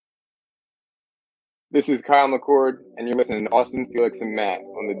This is Kyle McCord, and you're listening to Austin, Felix, and Matt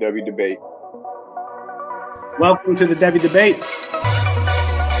on the W Debate. Welcome to the W Debate.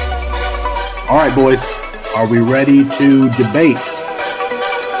 All right, boys, are we ready to debate?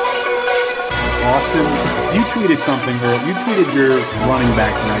 Austin, you tweeted something, girl. You tweeted your running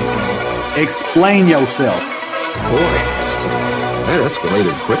back tonight. Explain yourself. Boy, that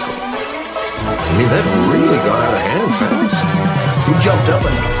escalated quickly. I mean, that really got out of hand fast. You jumped up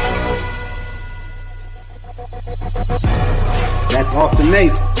and... That's Austin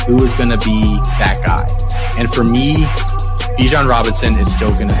Nace. Who is going to be that guy? And for me, Bijan Robinson is still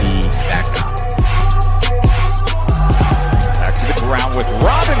going to be that guy. Back to the ground with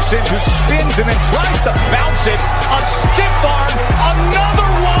Robinson, who spins and then tries to bounce it. A stiff arm, another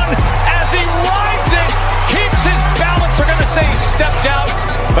one as he rides it, keeps his balance. They're going to say he stepped out,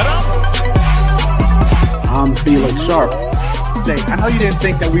 but I'm Felix Sharp. I know you didn't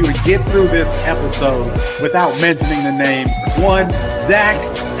think that we would get through this episode without mentioning the name one Zach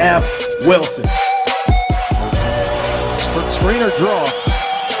F. Wilson. Screener draw.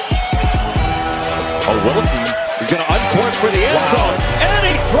 Oh, Wilson is going to uncourt for the end zone, and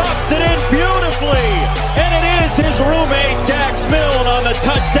he drops it in beautifully. And it is his roommate Dax Milne on the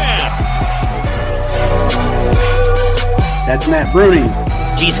touchdown. That's Matt Bruni.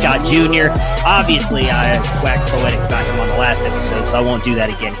 G. Scott Jr. Obviously, I waxed poetic about him on the last episode, so I won't do that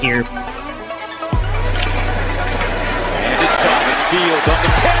again here. And this time it's Fields on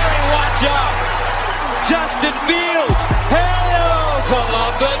the carry. Watch out! Justin Fields! Hello,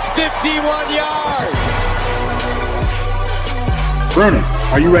 Columbus! 51 yards! Bruni,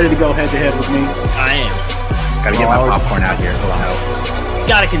 are you ready to go head-to-head with me? I am. Got to get my popcorn out here. Hold on.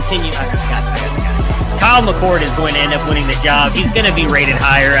 Got to continue. I got it. Kyle McCord is going to end up winning the job. He's going to be rated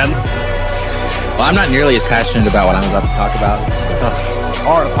higher. Well, I'm not nearly as passionate about what I'm about to talk about.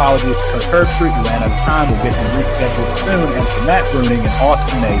 Our apologies to Kirk Street. We ran out of time. We'll get them rescheduled soon. And for Matt Bruning and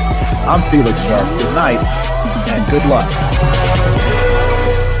Austin Nace, I'm Felix Sharp. Good night and good luck.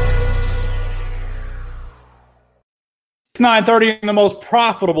 It's 9:30 in the most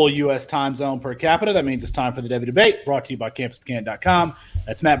profitable U.S. time zone per capita. That means it's time for the W Debate, brought to you by CampusCan.com.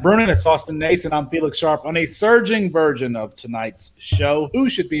 That's Matt Bruning, that's Austin Nace, and I'm Felix Sharp on a surging version of tonight's show. Who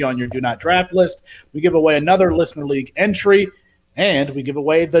should be on your Do Not Draft list? We give away another Listener League entry, and we give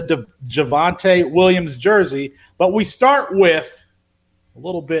away the Javonte Williams jersey. But we start with a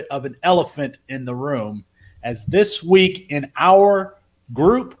little bit of an elephant in the room, as this week in our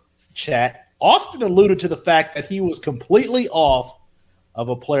group chat, Austin alluded to the fact that he was completely off of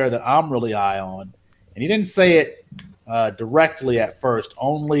a player that I'm really high on. And he didn't say it directly at first,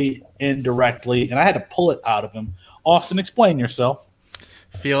 only indirectly. And I had to pull it out of him. Austin, explain yourself.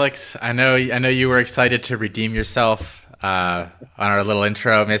 Felix, I know you were excited to redeem yourself on our little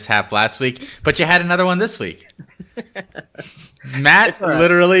intro mishap last week, but you had another one this week. Matt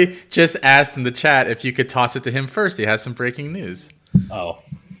literally just asked in the chat if you could toss it to him first. He has some breaking news. Oh,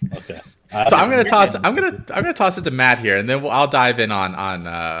 okay. So I'm gonna toss it to Matt here, and then I'll dive in on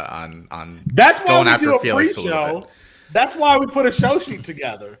That's why going we after do a Felix pre-show. a little bit. That's why we put a show sheet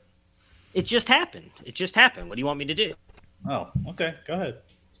together. It just happened. What do you want me to do? Oh, okay. Go ahead.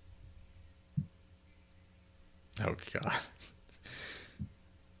 Oh God.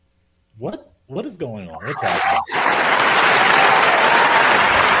 What is going on? What's happening?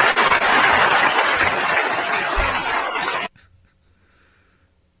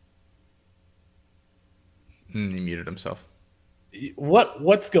 He muted himself.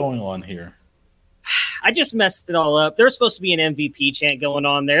 What's going on here? I just messed it all up. There's supposed to be an MVP chant going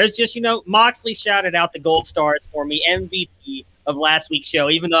on there. It's just, Moxley shouted out the gold stars for me, MVP of last week's show,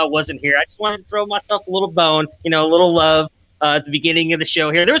 even though I wasn't here. I just wanted to throw myself a little bone, a little love at the beginning of the show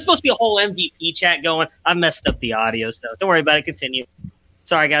here. There was supposed to be a whole MVP chant going. I messed up the audio, so don't worry about it. Continue.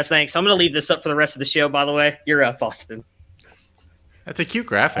 Sorry, guys. Thanks. I'm going to leave this up for the rest of the show, by the way. You're up, Austin. That's a cute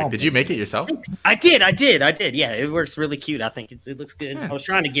graphic. Did you make it yourself? I did. Yeah, it works really cute. I think it looks good. Yeah. I was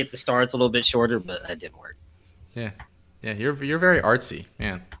trying to get the stars a little bit shorter, but that didn't work. Yeah. You're very artsy,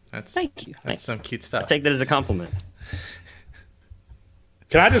 man. Thank you. That's some cute stuff. I'll take that as a compliment.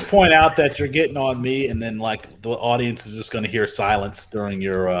 Can I just point out that you're getting on me, and then the audience is just going to hear silence during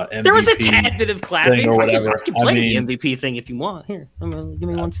your MVP? There was a tad bit of clapping or whatever. I can play the MVP thing if you want. Here, give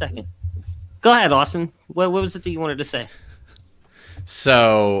me 1 second. Go ahead, Austin. What was it that you wanted to say?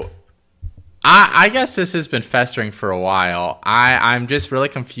 So, I guess this has been festering for a while. I'm just really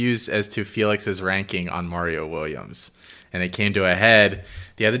confused as to Felix's ranking on Mario Williams. And it came to a head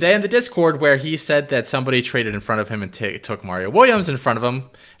the other day in the Discord where he said that somebody traded in front of him and took Mario Williams in front of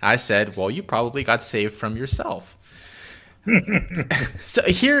him. I said, well, you probably got saved from yourself. So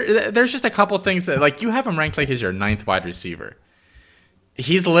here, there's just a couple things that, like, you have him ranked like he's your 9th wide receiver.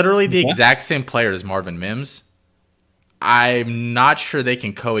 He's literally the exact same player as Marvin Mims. I'm not sure they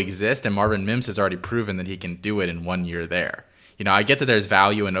can coexist, and Marvin Mims has already proven that he can do it in 1 year there. I get that there's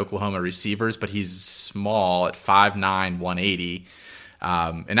value in Oklahoma receivers, but he's small at 5'9", 180.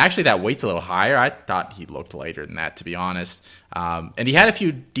 And actually that weight's a little higher. I thought he looked lighter than that, to be honest. And he had a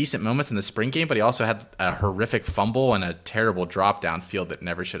few decent moments in the spring game, but he also had a horrific fumble and a terrible drop downfield that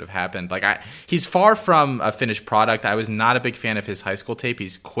never should have happened. He's far from a finished product. I was not a big fan of his high school tape.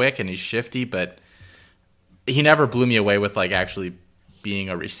 He's quick and he's shifty, but he never blew me away with actually being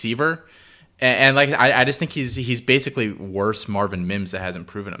a receiver. And I just think he's basically worse Marvin Mims that hasn't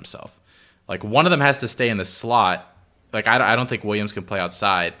proven himself. One of them has to stay in the slot. I don't think Williams can play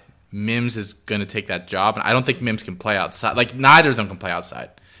outside. Mims is going to take that job, and I don't think Mims can play outside. Neither of them can play outside.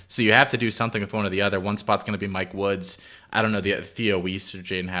 So you have to do something with one or the other. One spot's going to be Mike Woods. I don't know the Theo Weiss or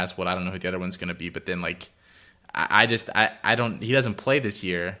Jaden Hasswood. I don't know who the other one's going to be. But then I don't. He doesn't play this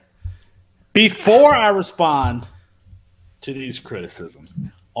year. Before I respond to these criticisms,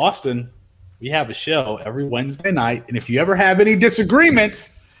 Austin, we have a show every Wednesday night, and if you ever have any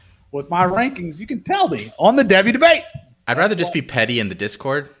disagreements with my rankings, you can tell me on the Debbie Debate. I'd rather just be petty in the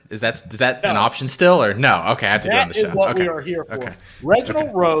Discord. Is that an option still, or no? Okay, I have to do it on the show. That is what we are here for. Okay.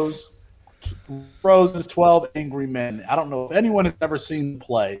 Reginald Rose is 12 Angry Men. I don't know if anyone has ever seen him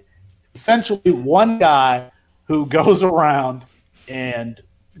play. Essentially, one guy who goes around and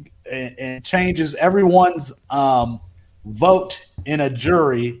changes everyone's vote in a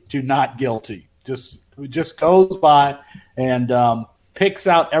jury to not guilty. Just goes by and picks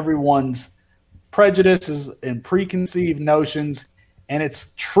out everyone's prejudices and preconceived notions, and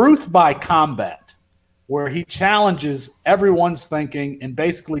it's truth by combat, where he challenges everyone's thinking and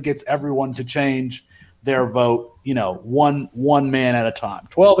basically gets everyone to change their vote, one man at a time.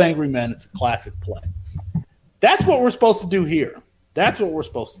 12 Angry Men, it's a classic play. That's what we're supposed to do here.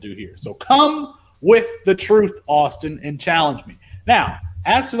 So come with the truth, Austin, and challenge me. Now,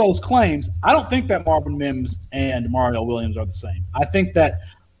 as to those claims, I don't think that Marvin Mims and Mario Williams are the same. I think that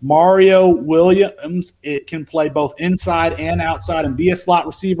Mario Williams, it can play both inside and outside and be a slot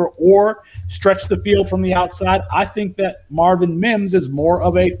receiver or stretch the field from the outside. I think that Marvin Mims is more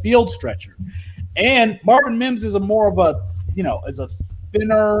of a field stretcher. And Marvin Mims is more of a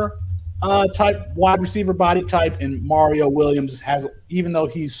thinner type wide receiver body type, and Mario Williams has, even though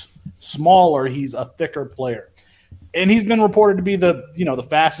he's smaller, he's a thicker player. And he's been reported to be the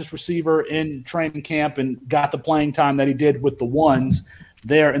fastest receiver in training camp and got the playing time that he did with the ones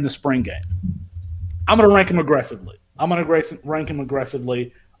there in the spring game. I'm going to rank him aggressively. You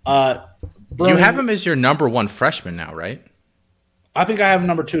have him as your number 1 freshman now, right? I think I have him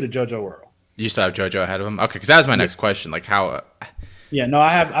number 2 to JoJo Earl. You still have JoJo ahead of him? Okay, because that was my next question. How? Yeah, no,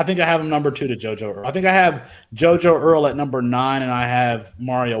 I think I have him number 2 to JoJo Earl. I think I have JoJo Earl at number 9, and I have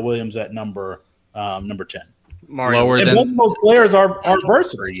Mario Williams at number 10. Lower than both of those players are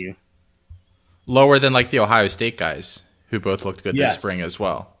versatile. Lower than the Ohio State guys, who both looked good this spring as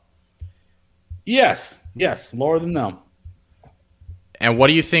well. Yes, lower than them. And what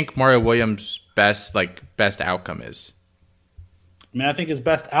do you think Mario Williams' best outcome is? I think his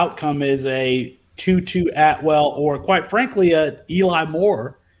best outcome is a Tutu Atwell, or quite frankly, a Eli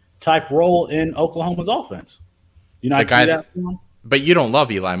Moore type role in Oklahoma's offense. I see that. But you don't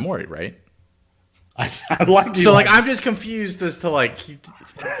love Eli Moore, right? I like. So I'm just confused as to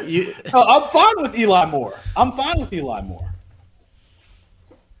you. No, I'm fine with Eli Moore.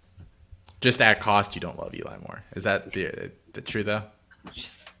 Just at cost, you don't love Eli Moore. Is that the true though?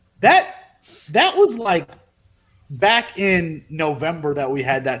 That was back in November that we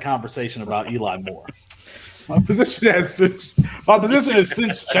had that conversation about Eli Moore. My position has since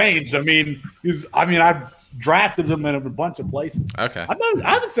changed. I've drafted him in a bunch of places. Okay. I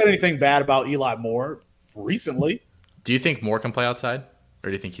haven't said anything bad about Eli Moore recently. Do you think Moore can play outside, or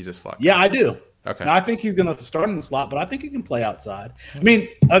do you think he's a slot? Yeah, I do. Okay. Now, I think he's going to start in the slot, but I think he can play outside.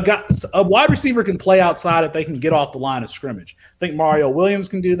 A wide receiver can play outside if they can get off the line of scrimmage. I think Mario Williams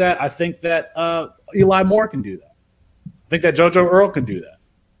can do that. I think that Eli Moore can do that. I think that JoJo Earl can do that.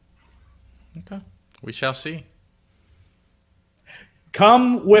 Okay. We shall see.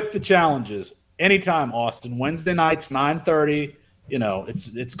 Come with the challenges. Anytime, Austin. Wednesday nights, 9:30.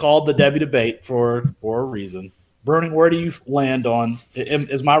 It's called the Debbie Debate for a reason. Bruning, where do you land on?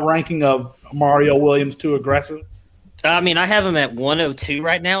 Is my ranking of Mario Williams too aggressive? I mean, I have him at 102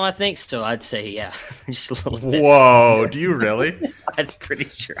 right now, I think. So I'd say, yeah, just a little bit. Whoa, do you really? I'm pretty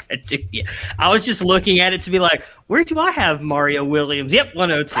sure I do. Yeah. I was just looking at it to be like, where do I have Mario Williams? Yep,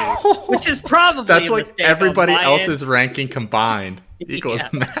 102, which is probably That's a like mistake everybody on my else's end. ranking combined equals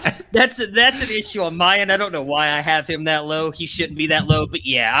Matt. That's an issue on my end. I don't know why I have him that low. He shouldn't be that low, but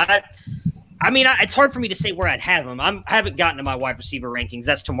yeah, I mean, it's hard for me to say where I'd have him. I haven't gotten to my wide receiver rankings.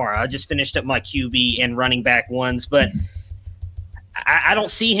 That's tomorrow. I just finished up my QB and running back ones, but I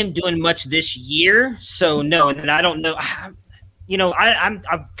don't see him doing much this year. So no, and I don't know. You know, I've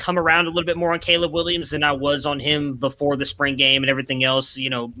come around a little bit more on Caleb Williams than I was on him before the spring game and everything else.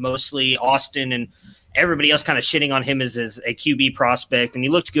 You know, mostly Austin and everybody else kind of shitting on him as a QB prospect, and he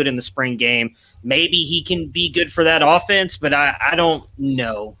looked good in the spring game. Maybe he can be good for that offense, but I don't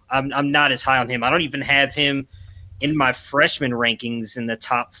know. I'm not as high on him. I don't even have him in my freshman rankings in the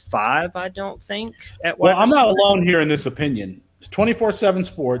top 5, I don't think. Well, I'm not alone here in this opinion. 24/7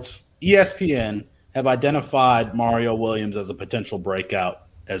 Sports, ESPN have identified Mario Williams as a potential breakout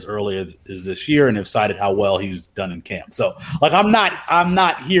as early as this year and have cited how well he's done in camp. So, like, I'm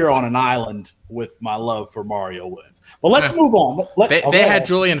not here on an island with my love for Mario Williams. But let's move on. They had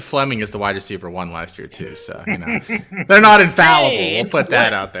Julian Fleming as the wide receiver 1 last year too, so you know they're not infallible. Hey, we'll put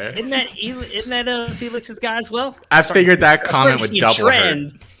that out there. Isn't that Felix's guy as well? I figured that comment would double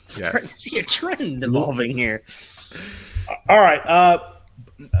her. Starting to see a trend evolving here. All right.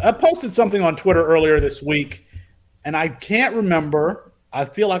 I posted something on Twitter earlier this week, and I can't remember. I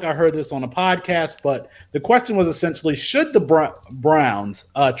feel like I heard this on a podcast, but the question was essentially, should the Browns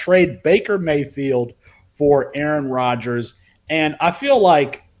trade Baker Mayfield for Aaron Rodgers? And I feel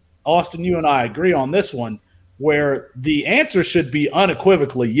like, Austin, you and I agree on this one, where the answer should be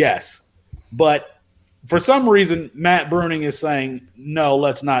unequivocally yes. But for some reason, Matt Bruning is saying, no,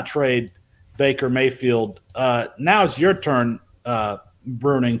 let's not trade Baker Mayfield. Now it's your turn,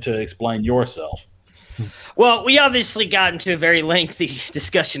 Bruning, to explain yourself. Well, we obviously got into a very lengthy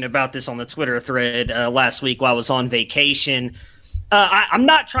discussion about this on the Twitter thread last week while I was on vacation. I'm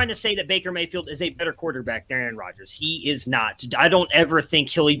not trying to say that Baker Mayfield is a better quarterback than Aaron Rodgers. He is not. I don't ever think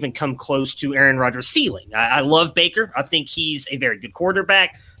he'll even come close to Aaron Rodgers' ceiling. I love Baker. I think he's a very good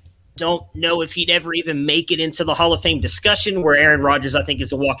quarterback. Don't know if he'd ever even make it into the Hall of Fame discussion, where Aaron Rodgers, I think,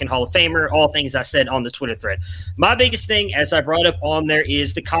 is a walking Hall of Famer. All things I said on the Twitter thread. My biggest thing, as I brought up on there,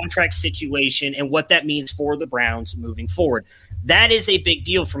 is the contract situation and what that means for the Browns moving forward. That is a big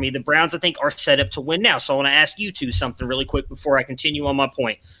deal for me. The Browns, I think, are set up to win now. So I want to ask you two something really quick before I continue on my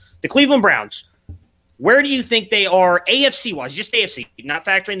point. The Cleveland Browns, where do you think they are AFC-wise, just AFC, not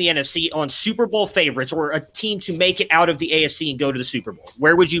factoring the NFC, on Super Bowl favorites or a team to make it out of the AFC and go to the Super Bowl?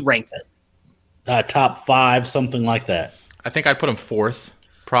 Where would you rank them? Top 5, something like that. I think I'd put them 4th,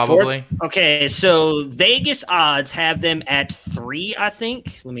 probably. 4th? Okay, so Vegas odds have them at 3, I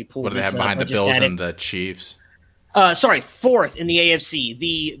think. Let me pull this up. What do they have behind the Bills and the Chiefs? 4th in the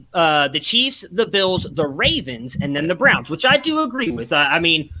AFC. The Chiefs, the Bills, the Ravens, and then the Browns, which I do agree with. I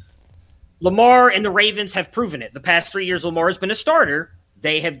mean, Lamar and the Ravens have proven it. The past 3 years, Lamar has been a starter.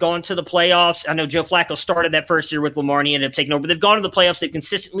 They have gone to the playoffs. I know Joe Flacco started that first year with Lamar, and he ended up taking over. But they've gone to the playoffs. They've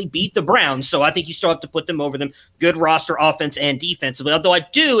consistently beat the Browns, so I think you still have to put them over them. Good roster, offense and defensively. Although I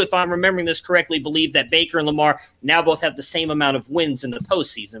do, if I'm remembering this correctly, believe that Baker and Lamar now both have the same amount of wins in the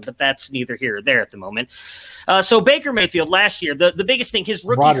postseason, but that's neither here or there at the moment. So Baker Mayfield last year, the biggest thing, his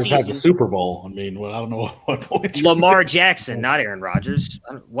rookie Rodgers season. has the Super Bowl. I mean, well, I don't know what point. Lamar Jackson, not Aaron Rodgers.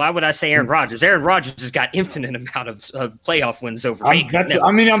 Why would I say Aaron Rodgers? Aaron Rodgers has got infinite amount of playoff wins over Baker.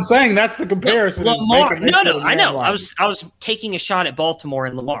 I'm saying that's the comparison. Lamar, no, I know. I was taking a shot at Baltimore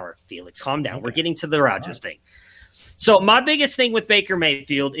and Lamar. Felix, calm down. Okay. We're getting to the Rodgers thing. So my biggest thing with Baker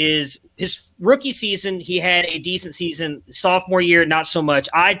Mayfield is his rookie season. He had a decent season. Sophomore year, not so much.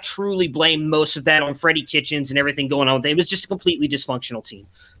 I truly blame most of that on Freddie Kitchens and everything going on with him. It was just a completely dysfunctional team.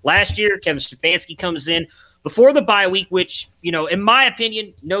 Last year, Kevin Stefanski comes in before the bye week, which, you know, in my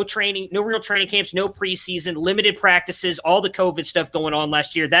opinion, no training, no real training camps, no preseason, limited practices, all the COVID stuff going on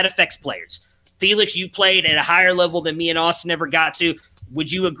last year. That affects players. Felix, you played at a higher level than me and Austin ever got to.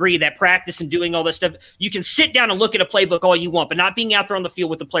 Would you agree that practice and doing all this stuff, you can sit down and look at a playbook all you want, but not being out there on the field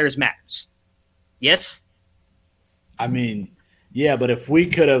with the players matters? Yes? I mean, yeah, but if we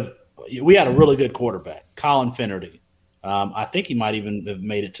had a really good quarterback, Colin Finnerty. I think he might even have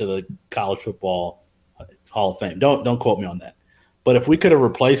made it to the College Football Hall of Fame. Don't quote me on that. But if we could have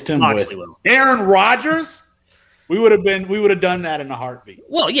replaced him with Aaron Rodgers, We would have done that in a heartbeat.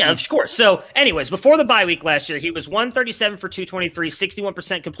 Well, yeah, of course. So, anyways, before the bye week last year, he was 137 for 223,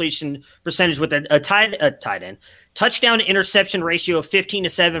 61% completion percentage with a tight end, touchdown to interception ratio of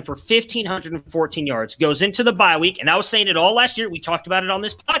 15-7 for 1,514 yards. Goes into the bye week, and I was saying it all last year. We talked about it on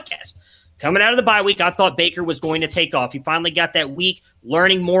this podcast. Coming out of the bye week, I thought Baker was going to take off. He finally got that week,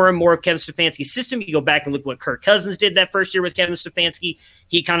 learning more and more of Kevin Stefanski's system. You go back and look what Kirk Cousins did that first year with Kevin Stefanski.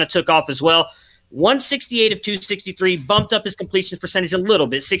 He kind of took off as well. 168 of 263, bumped up his completion percentage a little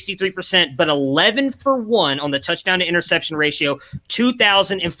bit, 63%, but 11 for 1 on the touchdown to interception ratio,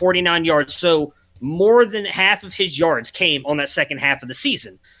 2,049 yards. So more than half of his yards came on that second half of the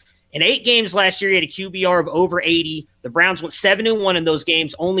season. In 8 games last year, he had a QBR of over 80. The Browns went 7-1 in those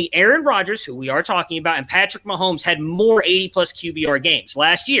games. Only Aaron Rodgers, who we are talking about, and Patrick Mahomes had more 80-plus QBR games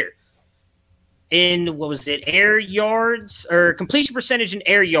last year. In, air yards or completion percentage in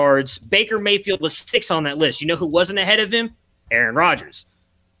air yards, Baker Mayfield was 6th on that list. You know who wasn't ahead of him? Aaron Rodgers.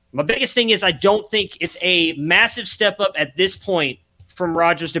 My biggest thing is I don't think it's a massive step up at this point from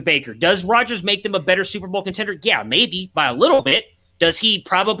Rodgers to Baker. Does Rodgers make them a better Super Bowl contender? Yeah, maybe by a little bit. Does he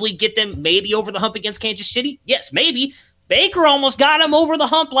probably get them maybe over the hump against Kansas City? Yes, maybe. Baker almost got him over the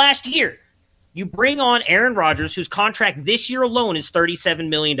hump last year. You bring on Aaron Rodgers, whose contract this year alone is $37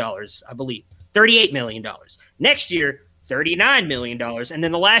 million, I believe. $38 million. Next year, $39 million. And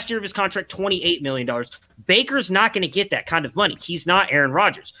then the last year of his contract, $28 million. Baker's not going to get that kind of money. He's not Aaron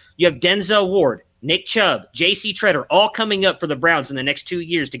Rodgers. You have Denzel Ward, Nick Chubb, J.C. Treader, all coming up for the Browns in the next 2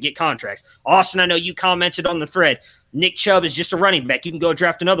 years to get contracts. Austin, I know you commented on the thread. Nick Chubb is just a running back. You can go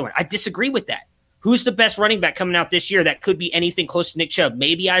draft another one. I disagree with that. Who's the best running back coming out this year that could be anything close to Nick Chubb?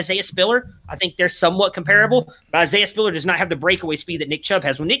 Maybe Isaiah Spiller. I think they're somewhat comparable. But Isaiah Spiller does not have the breakaway speed that Nick Chubb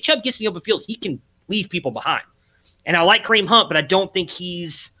has. When Nick Chubb gets in the open field, he can leave people behind. And I like Kareem Hunt, but I don't think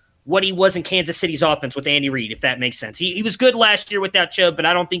he's what he was in Kansas City's offense with Andy Reid, if that makes sense. He was good last year without Chubb, but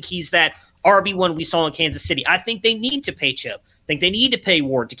I don't think he's that RB1 we saw in Kansas City. I think they need to pay Chubb. I think they need to pay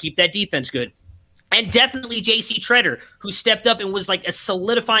Ward to keep that defense good. And definitely J.C. Treader, who stepped up and was like a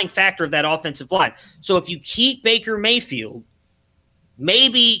solidifying factor of that offensive line. So if you keep Baker Mayfield,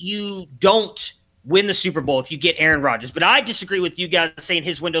 maybe you don't win the Super Bowl if you get Aaron Rodgers. But I disagree with you guys saying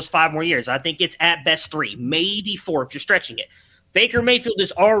his window's 5 more years. I think it's at best 3, maybe 4 if you're stretching it. Baker Mayfield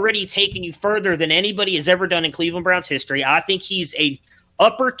has already taken you further than anybody has ever done in Cleveland Browns history. I think he's a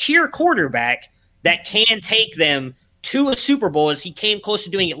upper-tier quarterback that can take them to a Super Bowl, as he came close to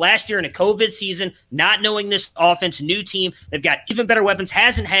doing it last year in a COVID season, not knowing this offense, new team. They've got even better weapons,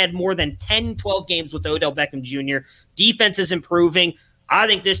 hasn't had more than 10, 12 games with Odell Beckham Jr. Defense is improving. I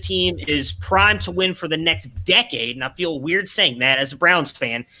think this team is primed to win for the next decade, and I feel weird saying that as a Browns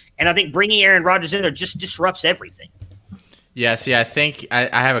fan. And I think bringing Aaron Rodgers in there just disrupts everything. Yeah, see, I think I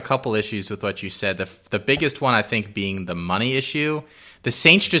have a couple issues with what you said. The biggest one, I think, being the money issue. The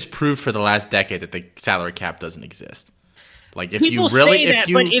Saints just proved for the last decade that the salary cap doesn't exist. Like, if People you really, say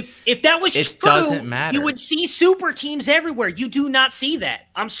that, but if that was it true, doesn't matter. You would see super teams everywhere. You do not see that.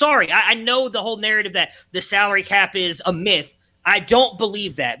 I'm sorry. I know the whole narrative that the salary cap is a myth. I don't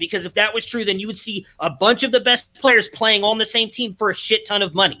believe that, because if that was true, then you would see a bunch of the best players playing on the same team for a shit ton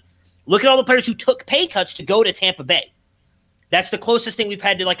of money. Look at all the players who took pay cuts to go to Tampa Bay. That's the closest thing we've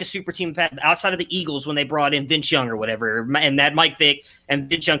had to like a super team outside of the Eagles when they brought in Vince Young or whatever, and that Mike Vick and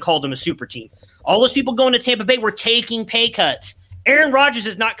Vince Young called them a super team. All those people going to Tampa Bay were taking pay cuts. Aaron Rodgers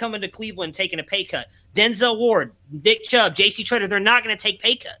is not coming to Cleveland taking a pay cut. Denzel Ward, Nick Chubb, J.C. Treader, they're not going to take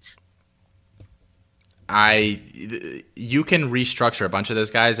pay cuts. You can restructure a bunch of those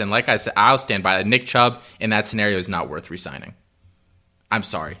guys, and like I said, I'll stand by it. Nick Chubb in that scenario is not worth re-signing. I'm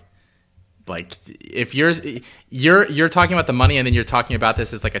sorry. Like, if you're talking about the money and then you're talking about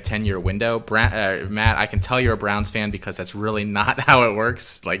this as like a 10-year window, Matt, I can tell you're a Browns fan because that's really not how it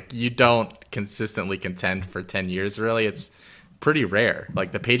works. Like, you don't consistently contend for 10 years, really. It's pretty rare.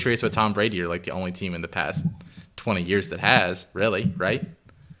 Like, the Patriots with Tom Brady are like the only team in the past 20 years that has, really, right?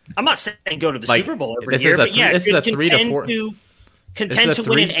 I'm not saying go to the Super Bowl every this year, is a but yeah, this is a 3 to 4. Contend to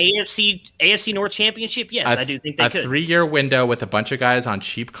win an AFC North championship? Yes, I do think they could. A 3-year window with a bunch of guys on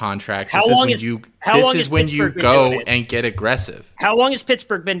cheap contracts. This is when you go and get aggressive. How long has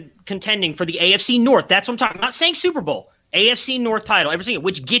Pittsburgh been contending for the AFC North? That's what I'm talking about. I'm not saying Super Bowl. AFC North title, everything,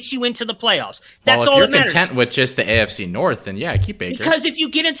 which gets you into the playoffs. That's all that matters. If you're content with just the AFC North, then yeah, keep Baker. Because if you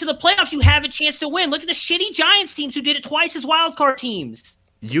get into the playoffs, you have a chance to win. Look at the shitty Giants teams who did it twice as wild card teams.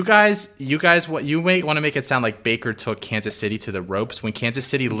 You guys, what you may want to make it sound like Baker took Kansas City to the ropes when Kansas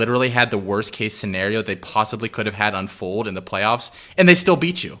City literally had the worst case scenario they possibly could have had unfold in the playoffs, and they still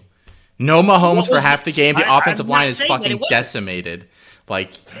beat you. No Mahomes for half the game. The offensive line is fucking it decimated.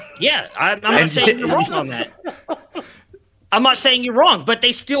 Like, yeah, I'm not saying you're wrong on that. I'm not saying you're wrong, but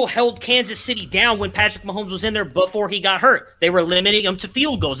they still held Kansas City down when Patrick Mahomes was in there before he got hurt. They were limiting him to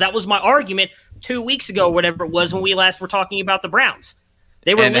field goals. That was my argument 2 weeks ago, whatever it was, when we last were talking about the Browns.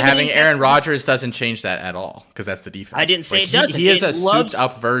 They were having Aaron Rodgers doesn't change that at all because that's the defense. I didn't say it doesn't. He is a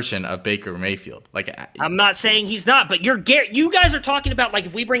souped-up version of Baker Mayfield. I'm not saying he's not, but you guys are talking about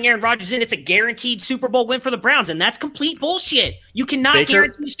if we bring Aaron Rodgers in, it's a guaranteed Super Bowl win for the Browns, and that's complete bullshit. You cannot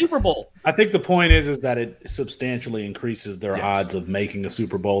guarantee Super Bowl. I think the point is that it substantially increases their odds of making a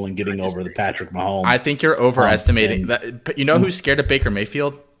Super Bowl and getting over the Patrick Mahomes. I think you're overestimating that. You know who's scared of Baker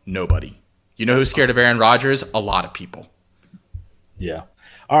Mayfield? Nobody. You know who's scared of Aaron Rodgers? A lot of people. Yeah.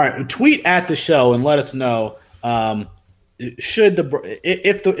 All right, tweet at the show and let us know if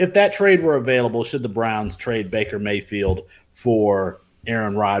that trade were available, should the Browns trade Baker Mayfield for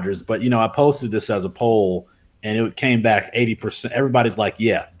Aaron Rodgers? But I posted this as a poll and it came back 80%. Everybody's like,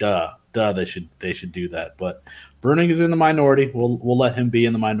 yeah, duh, they should do that. But Bruning is in the minority. We'll let him be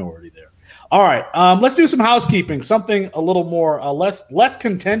in the minority there. All right, let's do some housekeeping. Something a little more less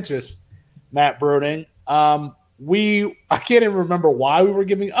contentious, Matt Bruning. I can't even remember why we were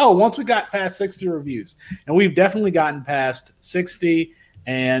giving. Once we got past 60 reviews, and we've definitely gotten past 60,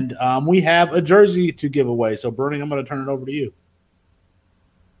 and we have a jersey to give away. So, Bruning, I'm going to turn it over to you.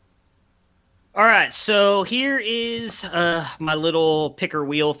 All right, so here is my little picker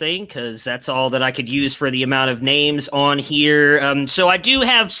wheel thing, because that's all that I could use for the amount of names on here. So I do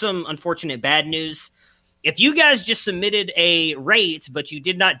have some unfortunate bad news. If you guys just submitted a rate, but you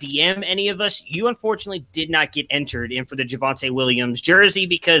did not DM any of us, you unfortunately did not get entered in for the Javonte Williams jersey,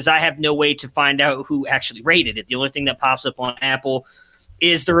 because I have no way to find out who actually rated it. The only thing that pops up on Apple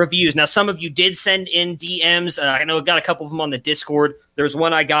is the reviews. Now, some of you did send in DMs. I know I got a couple of them on the Discord. There's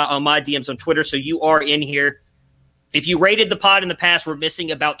one I got on my DMs on Twitter, so you are in here. If you rated the pod in the past, we're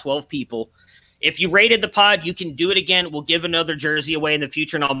missing about 12 people. If you rated the pod, you can do it again. We'll give another jersey away in the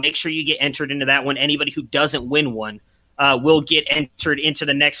future, and I'll make sure you get entered into that one. Anybody who doesn't win one will get entered into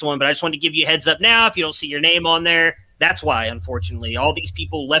the next one. But I just wanted to give you a heads up now. If you don't see your name on there, that's why, unfortunately. All these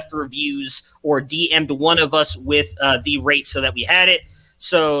people left reviews or DM'd one of us with the rate so that we had it.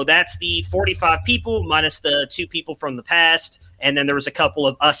 So that's the 45 people minus the 2 people from the past. And then there was a couple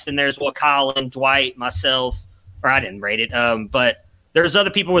of us in there as well, Colin, Dwight, myself. Or I didn't rate it, but there's other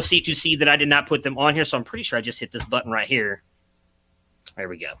people with C2C that I did not put them on here, so I'm pretty sure I just hit this button right here. There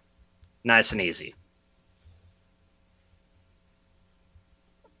we go. Nice and easy.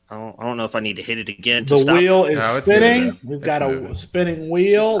 I don't know if I need to hit it again. The wheel is spinning. We've got a spinning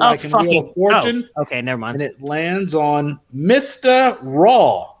wheel, like in Wheel of Fortune. Okay, never mind. And it lands on Mr.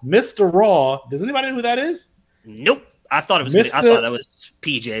 Raw. Mr. Raw. Does anybody know who that is? Nope. I thought I thought that was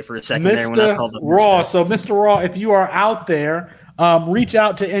PJ for a second there when I called him Raw. So, Mr. Raw, if you are out there, reach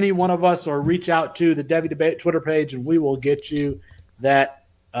out to any one of us or reach out to the Devy Debate Twitter page, and we will get you that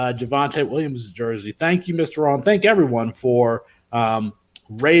Javonte Williams jersey. Thank you, Mr. Raw, and thank everyone for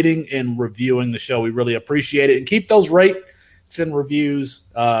rating and reviewing the show. We really appreciate it. And keep those rates and reviews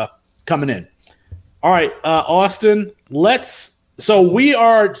coming in. All right, Austin, so we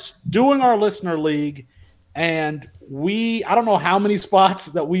are doing our listener league, and I don't know how many spots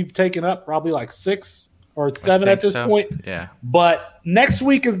that we've taken up, probably like 6 or 7 at this point. Yeah. But next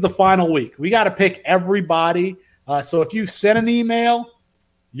week is the final week. We got to pick everybody. So if you send an email,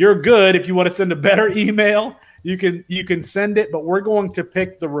 you're good. If you want to send a better email, you can send it. But we're going to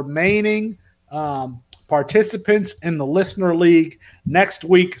pick the remaining participants in the listener league next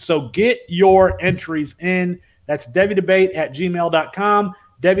week. So get your entries in. That's devydebate@gmail.com.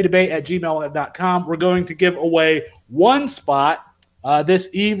 devydebate@gmail.com. We're going to give away one spot this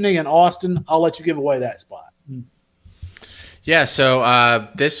evening. And Austin, I'll let you give away that spot. Yeah,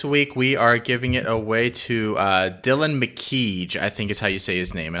 so this week we are giving it away to Dylan McKeege, I think is how you say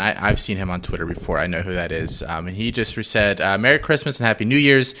his name. And I've seen him on Twitter before. I know who that is. And he just said, Merry Christmas and Happy New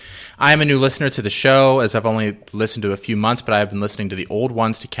Year's. I am a new listener to the show, as I've only listened to a few months, but I've been listening to the old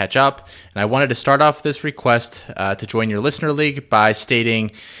ones to catch up. And I wanted to start off this request to join your listener league by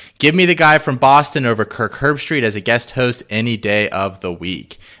stating, give me the guy from Boston over Kirk Herbstreit as a guest host any day of the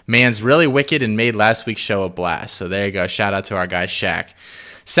week. Man's really wicked and made last week's show a blast. So there you go. Shout out to our guy Shaq.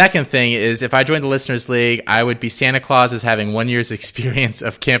 Second thing is, if I joined the Listeners League, I would be Santa Claus as having 1 year's experience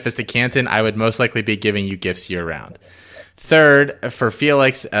of Campus to Canton. I would most likely be giving you gifts year round. Third, for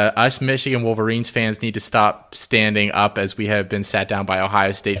Felix, us Michigan Wolverines fans need to stop standing up as we have been sat down by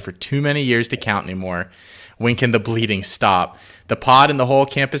Ohio State for too many years to count anymore. When can the bleeding stop? The pod and the whole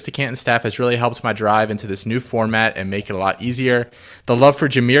Campus to Canton staff has really helped my drive into this new format and make it a lot easier. The love for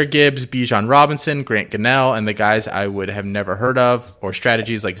Jahmyr Gibbs, Bijan Robinson, Grant Gunnell, and the guys I would have never heard of, or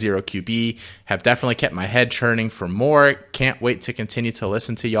strategies like Zero QB, have definitely kept my head churning for more. Can't wait to continue to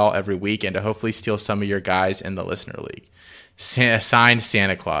listen to y'all every week and to hopefully steal some of your guys in the Listener League. Signed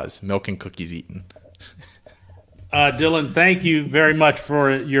Santa Claus, milk and cookies eaten. Dylan, thank you very much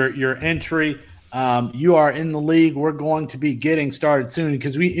for your entry. You are in the league. We're going to be getting started soon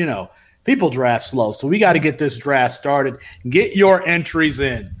because people draft slow. So we got to get this draft started. Get your entries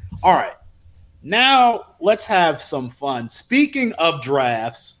in. All right. Now let's have some fun. Speaking of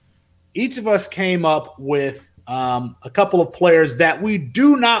drafts, each of us came up with a couple of players that we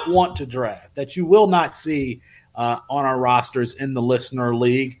do not want to draft, that you will not see on our rosters in the Listener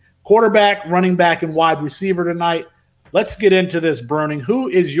League. Quarterback, running back, and wide receiver tonight. Let's get into this, Bruning. Who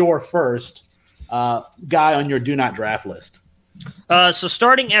is your first guy on your do not draft list? So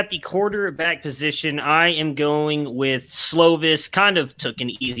starting at the quarterback position, I am going with Slovis. Kind of took an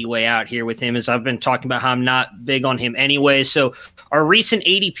easy way out here with him, as I've been talking about how I'm not big on him anyway. So our recent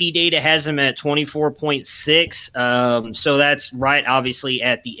ADP data has him at 24.6. So that's right, obviously,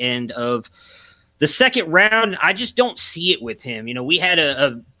 at the end of the second round. I just don't see it with him. We had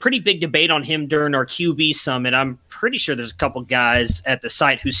a pretty big debate on him during our QB summit. I'm pretty sure there's a couple guys at the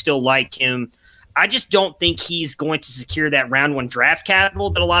site who still like him. I just don't think he's going to secure that round one draft capital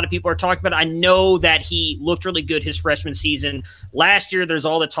that a lot of people are talking about. I know that he looked really good his freshman season. Last year, there's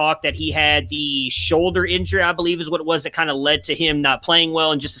all the talk that he had the shoulder injury, I believe is what it was, that kind of led to him not playing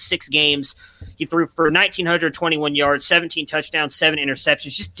well in just the 6 games. He threw for 1,921 yards, 17 touchdowns, 7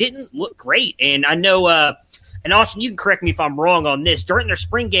 interceptions. Just didn't look great. And I know and Austin, you can correct me if I'm wrong on this. During their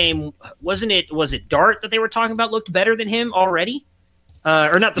spring game, was it Dart that they were talking about looked better than him already?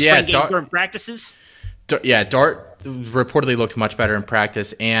 Or not the spring game, during practices? Dart reportedly looked much better in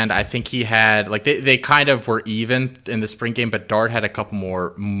practice, and I think he had, they kind of were even in the spring game, but Dart had a couple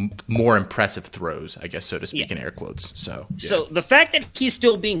more impressive throws, I guess, so to speak, in air quotes. So the fact that he's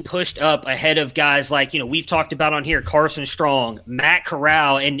still being pushed up ahead of guys like, we've talked about on here, Carson Strong, Matt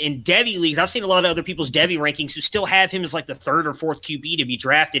Corral, and in Devy leagues, I've seen a lot of other people's Devy rankings who still have him as like the 3rd or 4th QB to be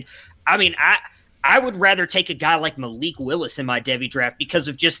drafted. I mean, I would rather take a guy like Malik Willis in my Devy draft because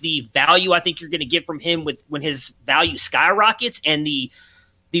of just the value I think you're going to get from him when his value skyrockets, and the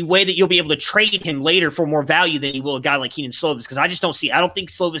way that you'll be able to trade him later for more value than he will a guy like Keenan Slovis. Because I don't think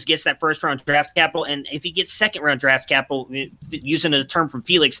Slovis gets that first round draft capital, and if he gets second round draft capital, using a term from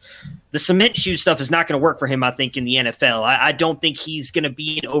Felix, the cement shoe stuff is not going to work for him, I think, in the NFL. I don't think he's going to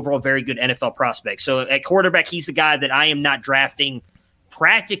be an overall very good NFL prospect. So at quarterback, he's the guy that I am not drafting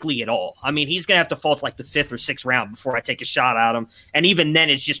practically at all. I mean, he's going to have to fall to like the 5th or 6th round before I take a shot at him. And even then,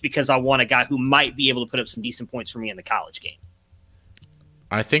 it's just because I want a guy who might be able to put up some decent points for me in the college game.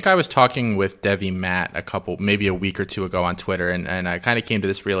 I think I was talking with Devy Matt maybe a week or two ago on Twitter, and I kind of came to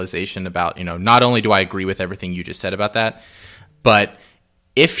this realization about, not only do I agree with everything you just said about that, but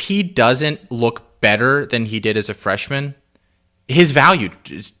if he doesn't look better than he did as a freshman, his value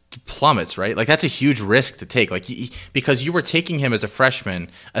plummets, right? Like, that's a huge risk to take, because you were taking him as a freshman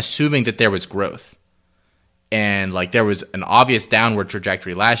assuming that there was growth, and there was an obvious downward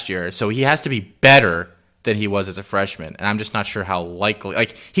trajectory last year, so he has to be better than he was as a freshman, and I'm just not sure how likely.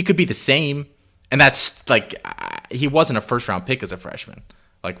 He could be the same, and that's he wasn't a first round pick as a freshman.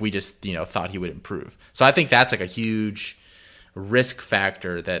 We just thought he would improve. So I think that's a huge risk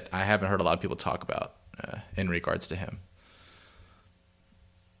factor that I haven't heard a lot of people talk about in regards to him.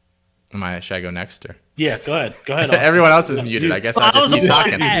 Should I go next? Or? Yeah, go ahead. Everyone else is muted. I guess I'll just keep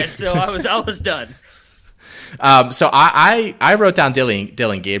talking. So I was done. So I wrote down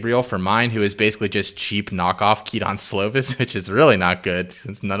Dylan Gabriel for mine, who is basically just cheap knockoff Keaton Slovis, which is really not good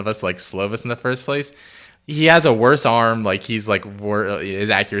since none of us like Slovis in the first place. He has a worse arm, his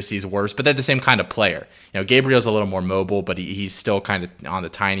accuracy is worse, but they're the same kind of player. Gabriel's a little more mobile, but he's still kind of on the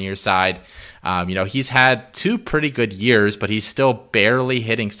tinier side. He's had 2 pretty good years, but he's still barely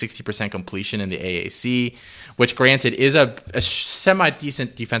hitting 60% completion in the AAC, which granted is a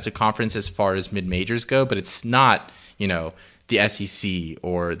semi-decent defensive conference as far as mid-majors go, but it's not, the SEC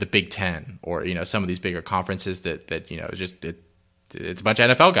or the Big Ten or, some of these bigger conferences that it's a bunch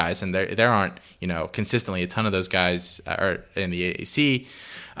of NFL guys, and there aren't, consistently a ton of those guys are in the AAC.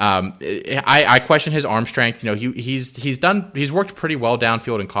 I question his arm strength. He's worked pretty well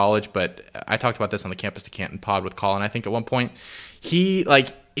downfield in college, but I talked about this on the Campus to Canton pod with Colin, I think, at one point. He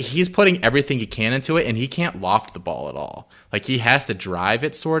he's putting everything he can into it, and he can't loft the ball at all. Like, he has to drive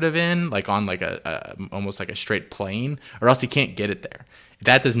it sort of in, like on like a almost like a straight plane, or else he can't get it there.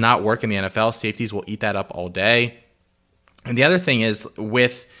 That does not work in the NFL. Safeties will eat that up all day. And the other thing is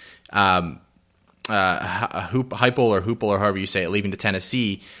with Heupel or however you say it, leaving to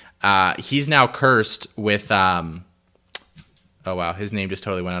Tennessee, he's now cursed with oh wow, his name just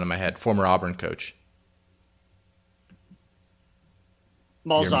totally went out of my head. Former Auburn coach.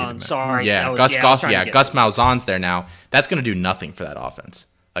 Malzahn, sorry. Yeah, Gus Malzahn's there now. That's going to do nothing for that offense.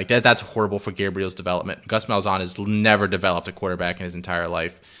 Like that's horrible for Gabriel's development. Gus Malzahn has never developed a quarterback in his entire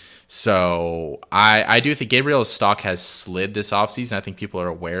life. So I do think Gabriel's stock has slid this offseason. I think people are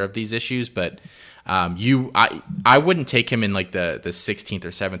aware of these issues, but I wouldn't take him in like the 16th or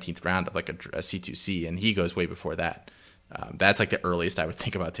 17th round of like a C2C, and he goes way before that. That's like the earliest I would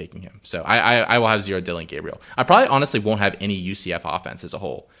think about taking him. So I will have 0 Dylan Gabriel. I probably honestly won't have any UCF offense as a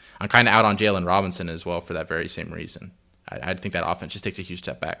whole. I'm kind of out on Jalen Robinson as well for that very same reason. I think that offense just takes a huge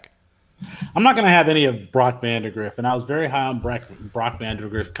step back. I'm not going to have any of Brock Vandagriff, and I was very high on Brock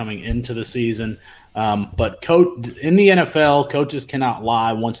Vandagriff coming into the season. But in the NFL, coaches cannot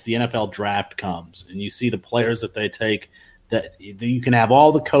lie once the NFL draft comes, and you see the players that they take. That you can have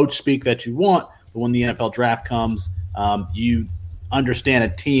all the coach speak that you want, but when the NFL draft comes, you understand a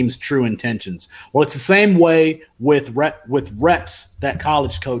team's true intentions. Well, it's the same way with reps that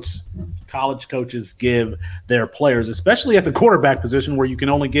college coaches give their players, especially at the quarterback position where you can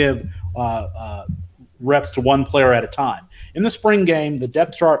only give reps to one player at a time. In the spring game, the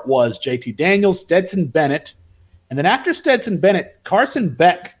depth chart was JT Daniels, Stetson Bennett, and then after Stetson Bennett, Carson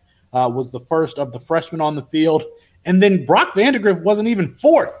Beck was the first of the freshmen on the field, and then Brock Vandagriff wasn't even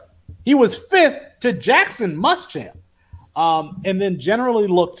fourth. He was fifth to Jackson Muschamp. And then generally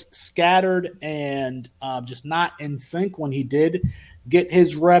looked scattered and just not in sync when he did get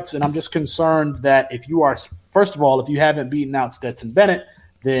his reps. And I'm just concerned that if you haven't beaten out Stetson Bennett,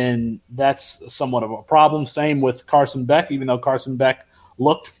 then that's somewhat of a problem. Same with Carson Beck, even though Carson Beck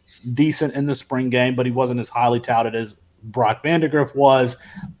looked decent in the spring game, but he wasn't as highly touted as Brock Vandagriff was.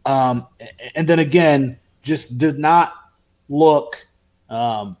 And then again, just did not look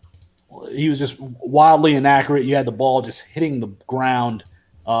he was just wildly inaccurate. You had the ball just hitting the ground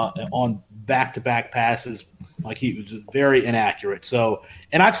on back-to-back passes. Like, he was very inaccurate. So,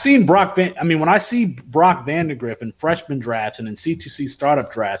 and I've seen when I see Brock Vandagriff in freshman drafts and in C2C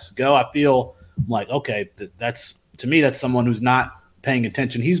startup drafts go, I feel like, okay, that's someone who's not paying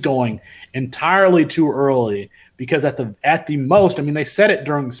attention. He's going entirely too early because at the most, they said it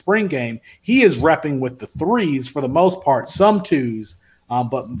during the spring game, he is repping with the threes for the most part, some twos.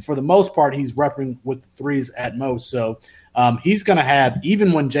 But for the most part, he's repping with the threes at most. So he's going to have,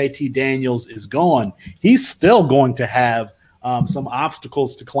 even when JT Daniels is gone, he's still going to have some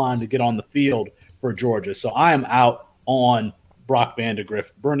obstacles to climb to get on the field for Georgia. So I am out on Brock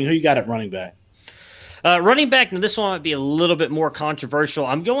Vandagriff. Bernie, who you got at running back? Running back, now this one might be a little bit more controversial.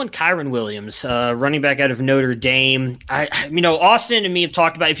 I'm going Kyren Williams, running back out of Notre Dame. Austin and me have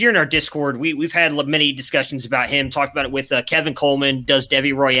talked about, if you're in our Discord, we've had many discussions about him, talked about it with Kevin Coleman, does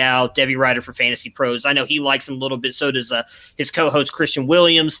Debbie Royale, Debbie Ryder for Fantasy Pros. I know he likes him a little bit, so does his co-host Christian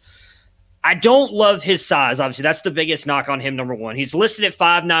Williams. I don't love his size. Obviously, that's the biggest knock on him, number one. He's listed at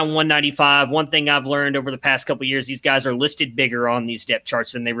 5'9", 195. One thing I've learned over the past couple of years, these guys are listed bigger on these depth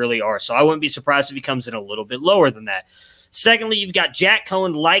charts than they really are. So I wouldn't be surprised if he comes in a little bit lower than that. Secondly, you've got Jack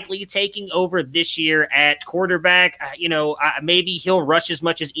Cohen likely taking over this year at quarterback. Maybe he'll rush as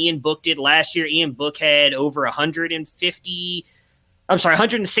much as Ian Book did last year. Ian Book had over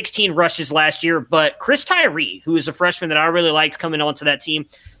 116 rushes last year, but Chris Tyree, who is a freshman that I really liked coming onto that team,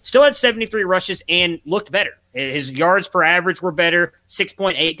 still had 73 rushes and looked better. His yards per average were better,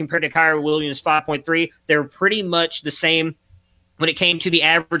 6.8 compared to Kyren Williams' 5.3. They're pretty much the same when it came to the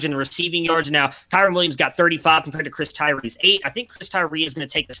average and the receiving yards. Now, Kyren Williams got 35 compared to Chris Tyree's 8. I think Chris Tyree is going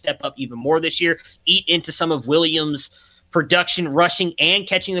to take the step up even more this year, eat into some of Williams' production, rushing, and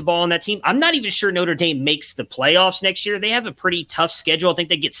catching the ball on that team. I'm not even sure Notre Dame makes the playoffs next year. They have a pretty tough schedule. I think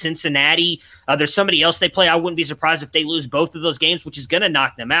they get Cincinnati. There's somebody else they play. I wouldn't be surprised if they lose both of those games, which is going to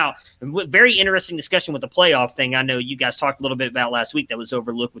knock them out. Very interesting discussion with the playoff thing. I know you guys talked a little bit about last week that was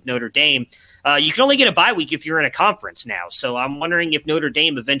overlooked with Notre Dame. You can only get a bye week if you're in a conference now. So I'm wondering if Notre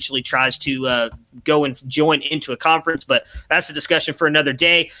Dame eventually tries to go and join into a conference, but that's a discussion for another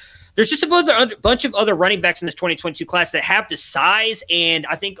day. There's just a bunch of other running backs in this 2022 class that have the size and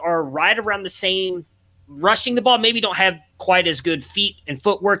I think are right around the same rushing the ball, maybe don't have quite as good feet and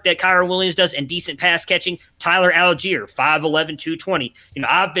footwork that Kyren Williams does, and decent pass catching. Tyler Algier, 5'11", 220.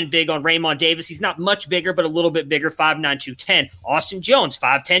 I've been big on Raymond Davis. He's not much bigger, but a little bit bigger, 5'9", 210. Austin Jones,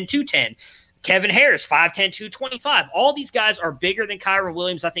 5'10", 210. Kevin Harris, 5'10", 225. All these guys are bigger than Kyren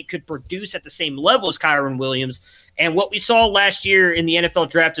Williams, I think could produce at the same level as Kyren Williams. And what we saw last year in the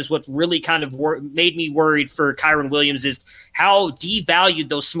NFL draft is what really kind of made me worried for Kyren Williams is how devalued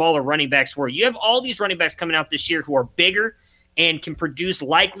those smaller running backs were. You have all these running backs coming out this year who are bigger and can produce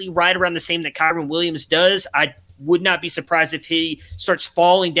likely right around the same that Kyren Williams does. I would not be surprised if he starts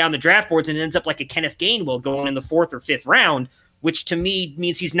falling down the draft boards and ends up like a Kenneth Gainwell going in the 4th or 5th round, which to me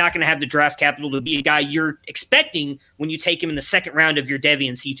means he's not going to have the draft capital to be a guy you're expecting when you take him in the 2nd round of your Devy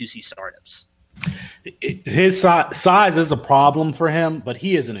and C2C startups. His size is a problem for him, but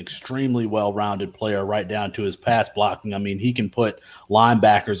he is an extremely well-rounded player right down to his pass blocking. I mean, he can put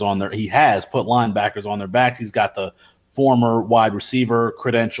linebackers on he has put linebackers on their backs. He's got the former wide receiver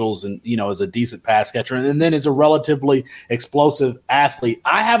credentials and, is a decent pass catcher. And then is a relatively explosive athlete.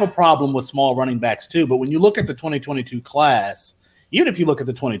 I have a problem with small running backs too, but when you look at the 2022 class, even if you look at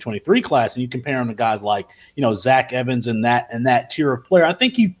the 2023 class and you compare him to guys like, Zach Evans and that tier of player, I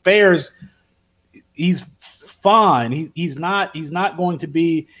think he fares – he's fine. He's not going to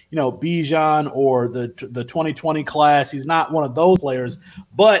be, Bijan or the 2020 class. He's not one of those players,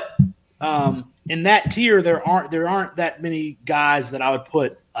 but in that tier, there aren't that many guys that I would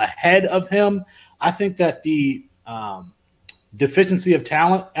put ahead of him. I think that the deficiency of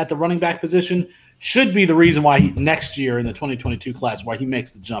talent at the running back position should be the reason why next year in the 2022 class, why he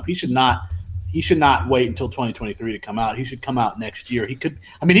makes the jump. He should not wait until 2023 to come out. He should come out next year. He could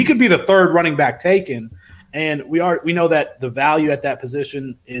be the 3rd running back taken, and we know that the value at that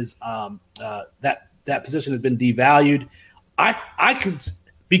position is that position has been devalued. I could,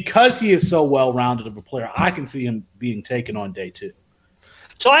 because he is so well-rounded of a player, I can see him being taken on day 2.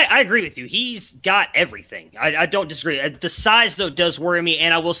 So I agree with you. He's got everything. I don't disagree. The size, though, does worry me,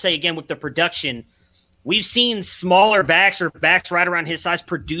 and I will say again with the production, we've seen smaller backs or backs right around his size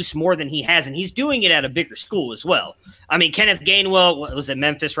produce more than he has, and he's doing it at a bigger school as well. I mean, Kenneth Gainwell was at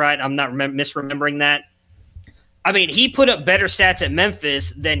Memphis, right? I'm not misremembering that. I mean, he put up better stats at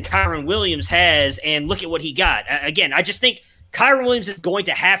Memphis than Kyren Williams has, and look at what he got. Again, I just think Kyren Williams is going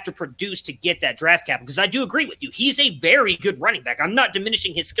to have to produce to get that draft capital, because I do agree with you. He's a very good running back. I'm not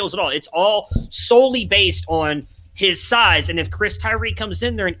diminishing his skills at all. It's all solely based on his size, and if Chris Tyree comes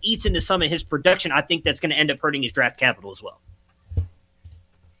in there and eats into some of his production, I think that's going to end up hurting his draft capital as well.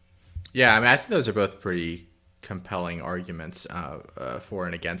 Yeah, I mean, I think those are both pretty compelling arguments for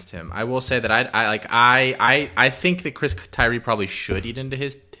and against him. I will say that I think that Chris Tyree probably should eat into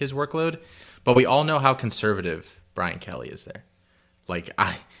his workload, but we all know how conservative Brian Kelly is there.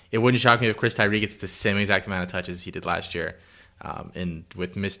 It wouldn't shock me if Chris Tyree gets the same exact amount of touches he did last year. And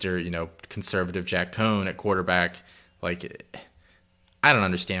with Mr. conservative Jack Cohn at quarterback, I don't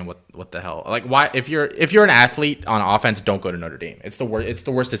understand what the hell. Why if you're an athlete on offense, don't go to Notre Dame. It's the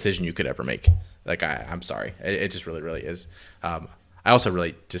worst decision you could ever make. I'm sorry, it just really is. I also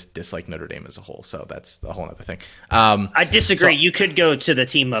really just dislike Notre Dame as a whole, so that's a whole other thing. I disagree. You could go to the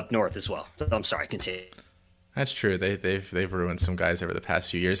team up north as well. I'm sorry, continue. That's true. They've ruined some guys over the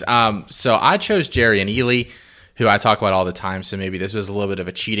past few years. So I chose Jerrion Ealy, who I talk about all the time, so maybe this was a little bit of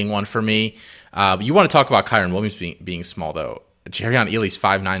a cheating one for me. You want to talk about Kyren Williams being small, though. Jerrion Ealy's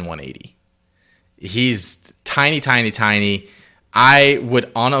 5'9", 180. He's tiny. I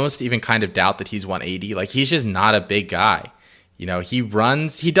would almost even kind of doubt that he's 180. He's just not a big guy.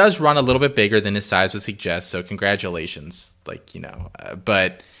 He does run a little bit bigger than his size would suggest, so congratulations.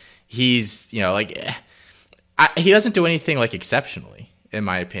 But he's, he doesn't do anything, exceptionally, in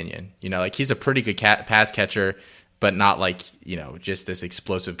my opinion. He's a pretty good pass catcher, but not just this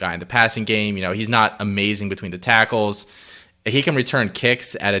explosive guy in the passing game. He's not amazing between the tackles. He can return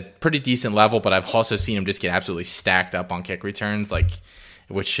kicks at a pretty decent level, but I've also seen him just get absolutely stacked up on kick returns,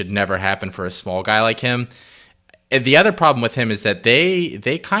 which should never happen for a small guy like him. And the other problem with him is that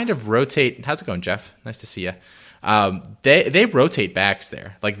they kind of rotate. How's it going, Jeff? Nice to see you. They rotate backs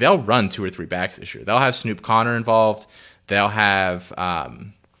there. They'll run 2 or 3 backs this year. They'll have Snoop Connor involved. They'll have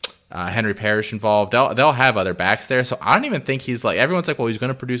Henry Parrish involved. They'll have other backs there. So I don't even think he's everyone's well, he's going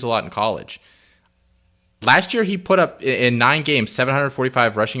to produce a lot in college. Last year, he put up in 9 games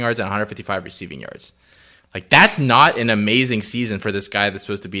 745 rushing yards and 155 receiving yards. That's not an amazing season for this guy that's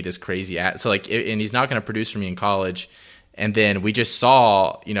supposed to be this crazy and he's not going to produce for me in college. And then we just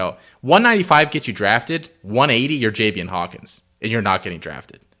saw, 195 gets you drafted, 180 you're Javian Hawkins, and you're not getting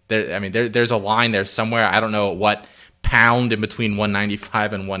drafted. There's a line there somewhere. I don't know what pound in between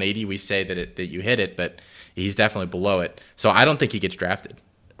 195 and 180, we say that you hit it, but he's definitely below it. So I don't think he gets drafted,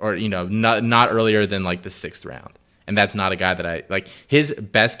 or not earlier than like the 6th round. And that's not a guy that I like. His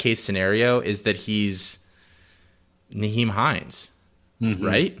best case scenario is that he's Nyheim Hines,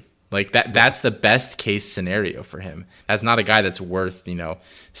 right? Like that's the best case scenario for him. That's not a guy that's worth,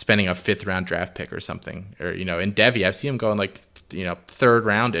 spending a 5th round draft pick or something. Or, in Devy, I've seen him going like, 3rd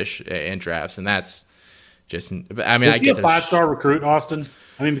roundish in drafts. And that's just, I mean, is he a 5-star recruit, Austin?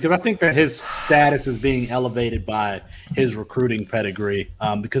 I mean, because I think that his status is being elevated by his recruiting pedigree.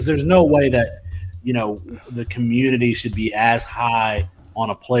 Because there's no way that, the community should be as high on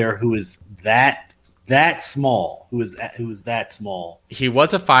a player who is that small, who is that small. He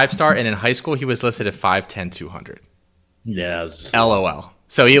was a 5-star, and in high school he was listed at 5'10", 200. Yeah, just LOL.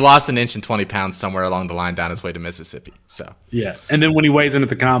 So he lost an inch and 20 pounds somewhere along the line down his way to Mississippi. So yeah, and then when he weighs in at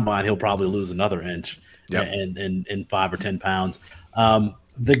the combine, he'll probably lose another inch Yep. and 5 or 10 pounds.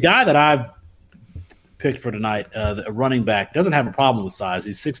 The guy that I've picked for tonight, the running back, doesn't have a problem with size.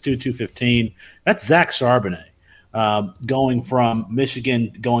 He's 6'2", 215. That's Zach Charbonnet. Going from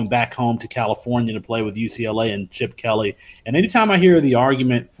Michigan, going back home to California to play with UCLA and Chip Kelly. And anytime I hear the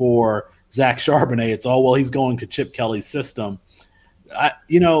argument for Zach Charbonnet, it's, he's going to Chip Kelly's system.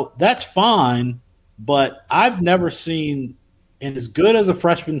 That's fine, but I've never seen, and as good as a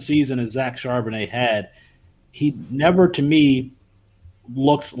freshman season as Zach Charbonnet had, he never, to me,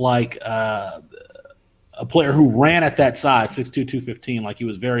 looked like a player who ran at that size, 6'2", 215, like he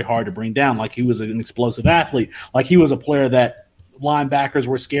was very hard to bring down, like he was an explosive athlete, like he was a player that linebackers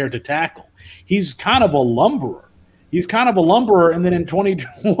were scared to tackle. He's kind of a lumberer. And then in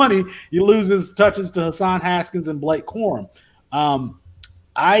 2020, he loses touches to Hassan Haskins and Blake Corum.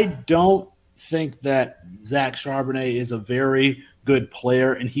 I don't think that Zach Charbonnet is a very good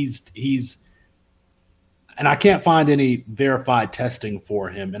player, and and I can't find any verified testing for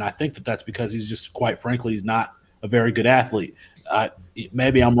him. And I think that that's because he's just, quite frankly, he's not a very good athlete.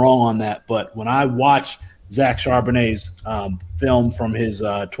 Maybe I'm wrong on that, but when I watch Zach Charbonnet's film from his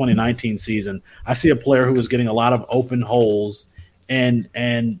 2019 season, I see a player who is getting a lot of open holes and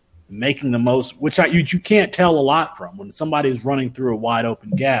making the most, which you can't tell a lot from. When somebody's running through a wide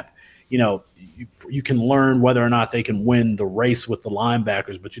open gap, you can learn whether or not they can win the race with the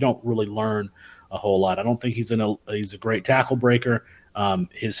linebackers, but you don't really learn a whole lot. I don't think he's a great tackle breaker.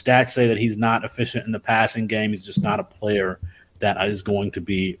 His stats say that he's not efficient in the passing game. He's just not a player that is going to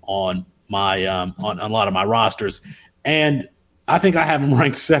be on my on a lot of my rosters. And I think I have him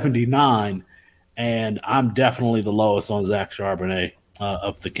ranked 79, and I'm definitely the lowest on Zach Charbonnet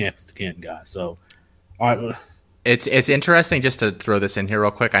of the Campus to Canton guys. So, all right. It's interesting, just to throw this in here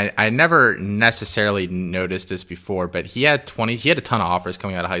real quick. I never necessarily noticed this before, but he had a ton of offers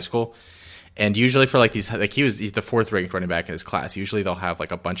coming out of high school. And usually for he's the 4th ranked running back in his class. Usually they'll have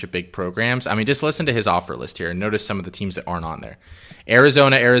like a bunch of big programs. I mean, just listen to his offer list here and notice some of the teams that aren't on there.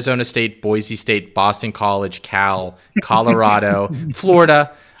 Arizona, Arizona State, Boise State, Boston College, Cal, Colorado,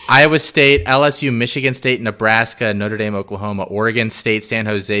 Florida, Iowa State, LSU, Michigan State, Nebraska, Notre Dame, Oklahoma, Oregon State, San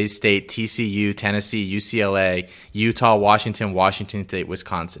Jose State, TCU, Tennessee, UCLA, Utah, Washington State,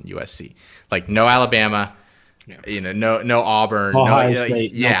 Wisconsin, USC. Like no Alabama. No Auburn, Ohio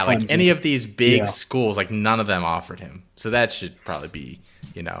State, no like any of these big schools, like none of them offered him. So that should probably be,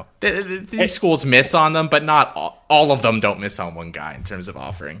 these schools miss on them, but not all of them don't miss on one guy in terms of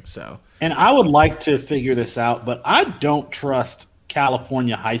offering. So, and I would like to figure this out, but I don't trust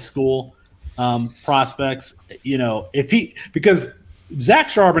California high school prospects. Because Zach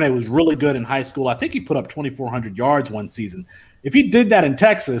Charbonnet was really good in high school. I think he put up 2,400 yards one season. If he did that in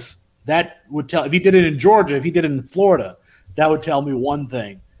Texas, that would tell. If he did it in Georgia, if he did it in Florida, that would tell me one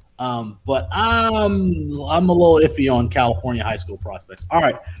thing. But I'm a little iffy on California high school prospects. All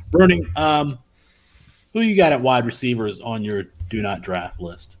right, Bruning, who you got at wide receivers on your do not draft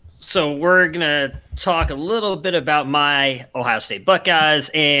list? So we're going to talk a little bit about my Ohio State Buckeyes,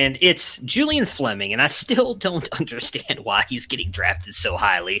 and it's Julian Fleming, and I still don't understand why he's getting drafted so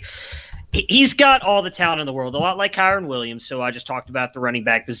highly. He's got all the talent in the world, a lot like Kyron Williams. So I just talked about the running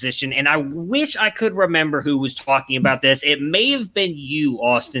back position, and I wish I could remember who was talking about this. It may have been you,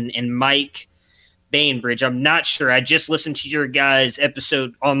 Austin, and Mike Bainbridge. I'm not sure. I just listened to your guys'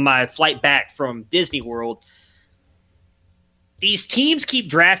 episode on my flight back from Disney World. These teams keep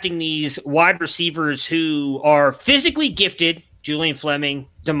drafting these wide receivers who are physically gifted, Julian Fleming,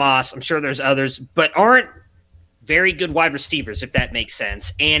 DeMoss, I'm sure there's others, but aren't very good wide receivers, if that makes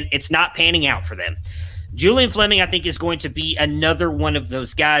sense, and it's not panning out for them. Julian Fleming, I think, is going to be another one of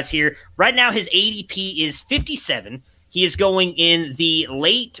those guys here. Right now, his ADP is 57. He is going in the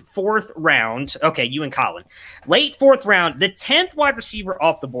late 4th round. Okay, you and Colin. Late 4th round, the 10th wide receiver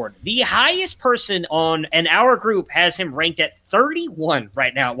off the board. The highest person on in our group has him ranked at 31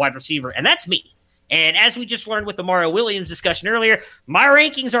 right now at wide receiver, and that's me. And as we just learned with the Mario Williams discussion earlier, my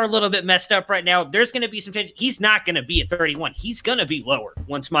rankings are a little bit messed up right now. There's going to be some change. He's not going to be at 31. He's going to be lower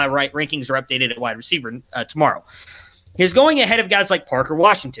once my rankings are updated at wide receiver tomorrow. He's going ahead of guys like Parker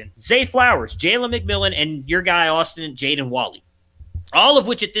Washington, Zay Flowers, Jalen McMillan, and your guy Austin Jaden Wally. All of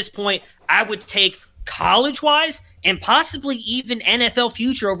which at this point I would take college-wise and possibly even NFL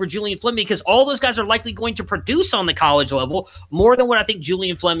future over Julian Fleming, because all those guys are likely going to produce on the college level more than what I think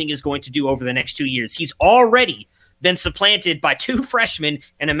Julian Fleming is going to do over the next 2 years. He's already been supplanted by 2 freshmen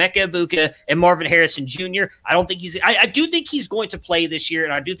and Emeka Egbuka and Marvin Harrison Jr. I do think he's going to play this year,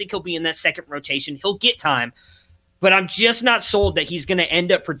 and I do think he'll be in that second rotation. He'll get time. But I'm just not sold that he's going to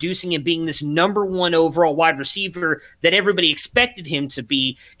end up producing and being this number 1 overall wide receiver that everybody expected him to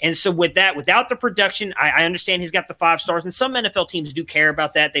be. And so with that, without the production, I understand he's got the 5 stars, and some NFL teams do care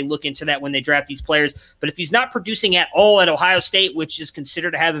about that. They look into that when they draft these players. But if he's not producing at all at Ohio State, which is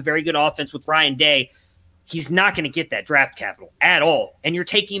considered to have a very good offense with Ryan Day, he's not going to get that draft capital at all. And you're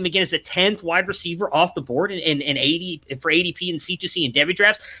taking him again as the 10th wide receiver off the board in 80 for ADP and C2C and Devy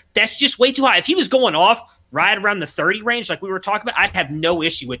drafts. That's just way too high. If he was going off right around the 30 range, like we were talking about, I'd have no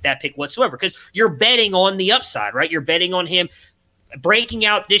issue with that pick whatsoever, because you're betting on the upside, right? You're betting on him breaking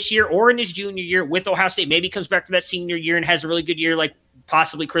out this year or in his junior year with Ohio State. Maybe comes back to that senior year and has a really good year like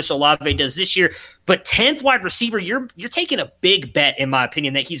possibly Chris Olave does this year. But 10th wide receiver, you're taking a big bet, in my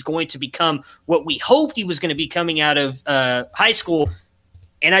opinion, that he's going to become what we hoped he was going to be coming out of high school.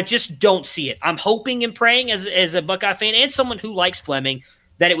 And I just don't see it. I'm hoping and praying as a Buckeye fan and someone who likes Fleming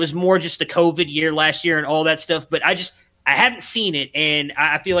that it was more just the COVID year last year and all that stuff. But I haven't seen it, and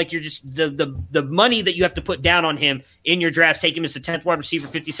I feel like you're just the money that you have to put down on him in your drafts, take him as the 10th wide receiver,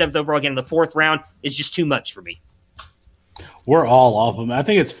 57th overall, again in the 4th round, is just too much for me. We're all off him. I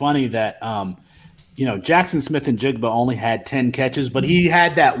think it's funny that Jackson Smith-Njigba only had 10 catches, but he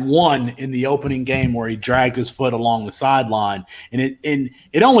had that one in the opening game where he dragged his foot along the sideline, and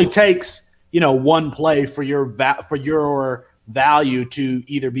it only takes one play for your value to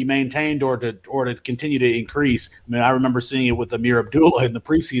either be maintained or to continue to increase. I mean, I remember seeing it with Amir Abdullah in the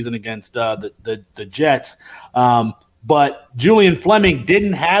preseason against the Jets. But Julian Fleming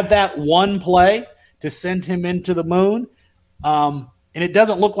didn't have that one play to send him into the moon. And it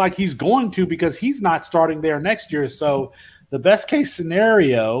doesn't look like he's going to, because he's not starting there next year. So the best case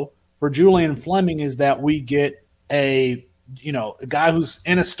scenario for Julian Fleming is that we get a guy who's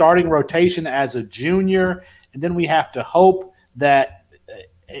in a starting rotation as a junior, and then we have to hope that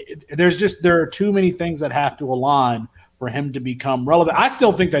there are too many things that have to align for him to become relevant. I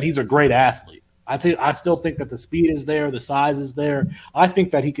still think that he's a great athlete. I still think that the speed is there, the size is there. I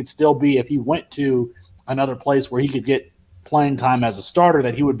think that he could still be, if he went to another place where he could get playing time as a starter,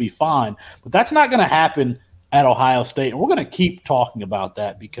 that he would be fine. But that's not going to happen at Ohio State, and we're going to keep talking about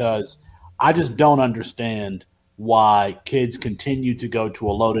that, because I just don't understand why kids continue to go to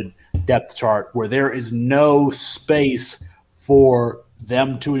a loaded depth chart where there is no space for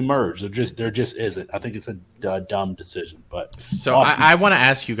them to emerge. There just isn't. I think it's a dumb decision. But so I want to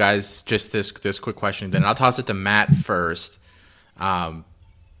ask you guys just this quick question. Then I'll toss it to Matt first,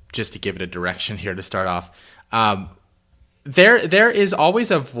 just to give it a direction here to start off. There is always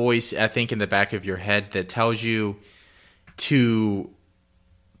a voice, I think, in the back of your head that tells you to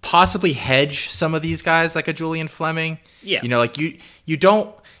possibly hedge some of these guys, like a Julian Fleming. Yeah, like you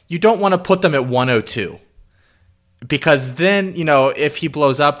don't want to put them at 102. Because then, if he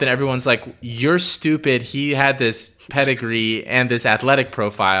blows up, then everyone's like, you're stupid. He had this pedigree and this athletic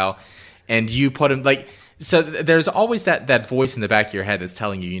profile, and you put him so there's always that voice in the back of your head that's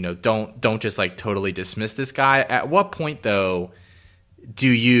telling you, don't just totally dismiss this guy. At what point though, do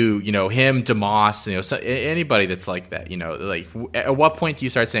you, him, DeMoss, anybody that's like that, at what point do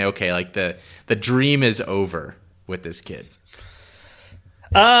you start saying, okay, the dream is over with this kid?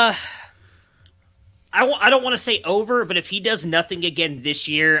 I don't want to say over, but if he does nothing again this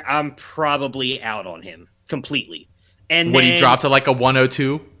year, I'm probably out on him completely. And would he drop to a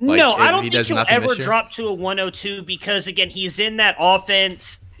 102? No, I don't think he'll ever drop to a 102, because again, he's in that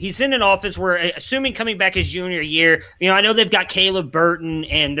offense. He's in an offense where, assuming coming back his junior year, I know they've got Caleb Burton,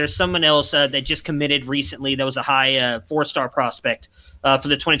 and there's someone else that just committed recently that was a high 4-star prospect for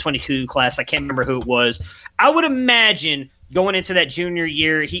the 2022 class. I can't remember who it was. I would imagine going into that junior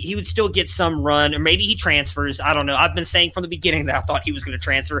year, he would still get some run, or maybe he transfers. I don't know. I've been saying from the beginning that I thought he was going to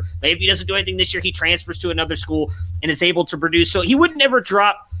transfer. Maybe he doesn't do anything this year. He transfers to another school and is able to produce. So he would never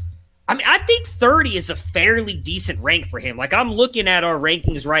drop. I mean, I think 30 is a fairly decent rank for him. Like, I'm looking at our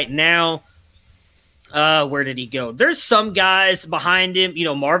rankings right now. Where did he go? There's some guys behind him. You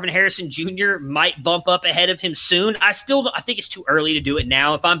know, Marvin Harrison Jr. might bump up ahead of him soon. I think it's too early to do it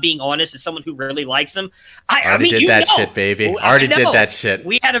now. If I'm being honest, as someone who really likes him, I mean, did that shit, baby. Already did that shit.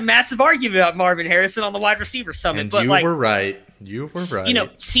 We had a massive argument about Marvin Harrison on the wide receiver summit, and but you were right. You were right. You know,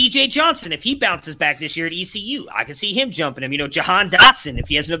 C.J. Johnson, if he bounces back this year at ECU, I can see him jumping him. You know, Jahan Dotson, if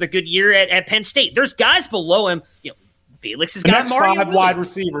he has another good year at Penn State, there's guys below him. You know, Felix has got Mario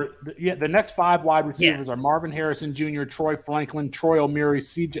Williams. The next five wide receivers are Marvin Harrison Jr., Troy Franklin, Troy O'Meary,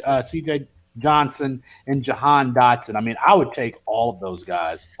 C.J. Johnson, and Jahan Dotson. I mean, I would take all of those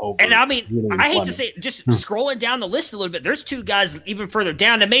guys over. And I mean, I hate to say it, just scrolling down the list a little bit, there's two guys even further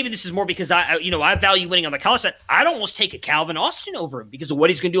down. And maybe this is more because I value winning on the college side. I'd almost take a Calvin Austin over him because of what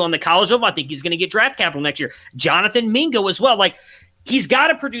he's going to do on the college level. I think he's going to get draft capital next year. Jonathan Mingo as well. Like, he's got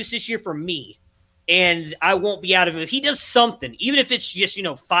to produce this year for me. And I won't be out of him. If he does something, even if it's just,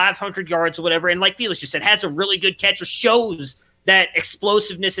 500 yards or whatever, and like Felix just said, has a really good catch or shows that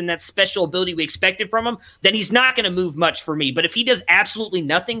explosiveness and that special ability we expected from him, then he's not going to move much for me. But if he does absolutely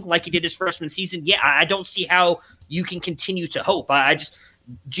nothing like he did his freshman season, I don't see how you can continue to hope. I just,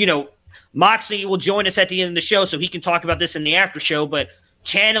 Moxley will join us at the end of the show so he can talk about this in the after show, but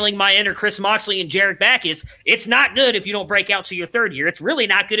channeling my inner Chris Moxley and Jarek Backus, it's not good if you don't break out to your third year. It's really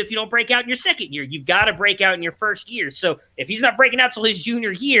not good if you don't break out in your second year. You've got to break out in your first year. So if he's not breaking out till his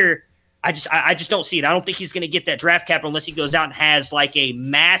junior year, I just don't see it. I don't think he's going to get that draft capital unless he goes out and has like a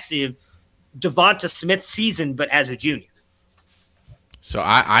massive Devonta Smith season, but as a junior. So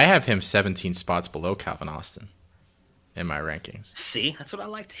I have him 17 spots below Calvin Austin in my rankings. See, that's what I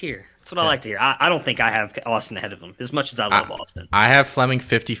like to hear. I like to hear. I don't think I have Austin ahead of him as much as I love Austin. I have Fleming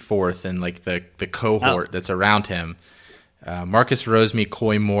 54th in like the cohort that's around him. Marcus Roseme,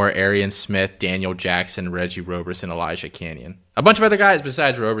 Coy Moore, Arian Smith, Daniel Jackson, Reggie Roberson, Elijah Canyon. A bunch of other guys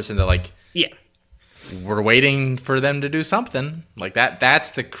besides Roberson that we're waiting for them to do something. Like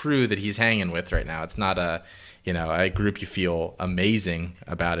that's the crew that he's hanging with right now. It's not a group you feel amazing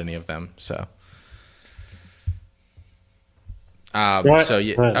about any of them. So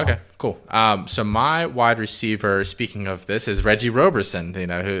okay, cool. So my wide receiver, speaking of this, is Reggie Roberson,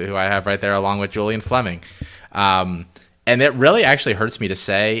 who I have right there along with Julian Fleming. And it really actually hurts me to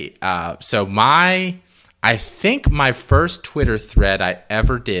say. I think my first Twitter thread I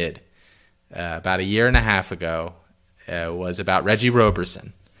ever did about a year and a half ago was about Reggie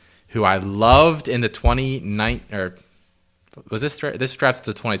Roberson, who I loved in the 2019 or was this draft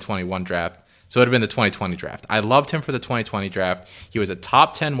the 2021 draft? So it would have been the 2020 draft. I loved him for the 2020 draft. He was a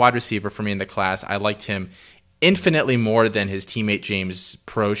top 10 wide receiver for me in the class. I liked him infinitely more than his teammate James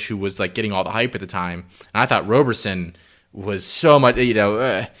Proche, who was like getting all the hype at the time. And I thought Roberson was so much,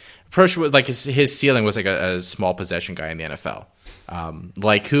 Proche was like his ceiling was like a small possession guy in the NFL.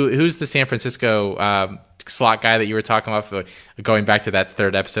 Who's the San Francisco slot guy that you were talking about? Going back to that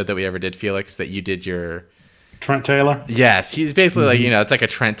third episode that we ever did, Felix, that you did your Trent Taylor? Yes, he's basically it's like a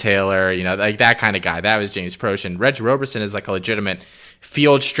Trent Taylor, like that kind of guy. That was James Proche. And Reggie Roberson is like a legitimate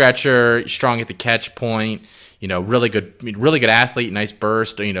field stretcher, strong at the catch point, really good athlete, nice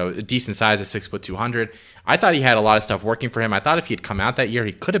burst, a decent size of 6'2", 200. I thought he had a lot of stuff working for him. I thought if he'd come out that year,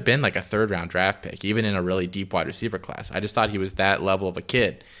 he could have been like a third-round draft pick, even in a really deep wide receiver class. I just thought he was that level of a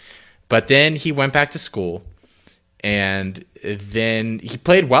kid. But then he went back to school. And then he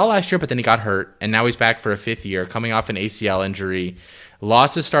played well last year, but then he got hurt, and now he's back for a fifth year, coming off an ACL injury.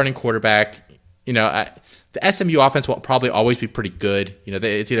 Lost his starting quarterback. The SMU offense will probably always be pretty good.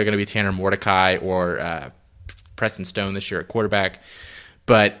 It's either going to be Tanner Mordecai or Preston Stone this year at quarterback.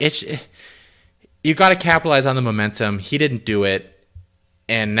 But you got to capitalize on the momentum. He didn't do it,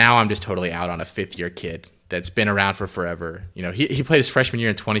 and now I'm just totally out on a fifth-year kid that's been around for forever. He played his freshman year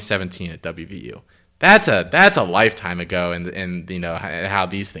in 2017 at WVU. That's a lifetime ago, and how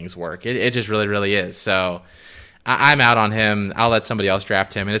these things work. It just really, really is. So I'm out on him. I'll let somebody else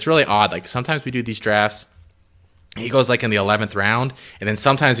draft him. And it's really odd. Like sometimes we do these drafts, he goes like in the 11th round, and then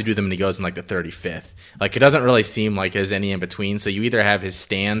sometimes we do them and he goes in like the 35th. Like it doesn't really seem like there's any in between. So you either have his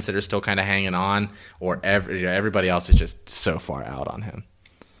stands that are still kind of hanging on, or everybody else is just so far out on him.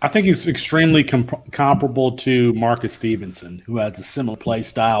 I think he's extremely comparable to Marcus Stevenson, who has a similar play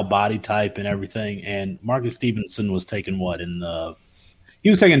style, body type, and everything. And Marcus Stevenson was taken he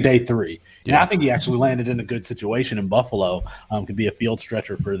was taken day 3. And I think he actually landed in a good situation in Buffalo. Could be a field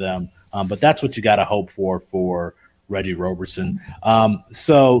stretcher for them. But that's what you got to hope for Reggie Roberson. My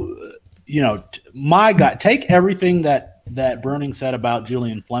guy, take everything that Bruning said about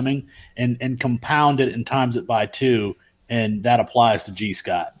Julian Fleming and compound it and times it by 2. And that applies to G.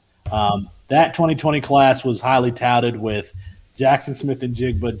 Scott. That 2020 class was highly touted with Jackson Smith and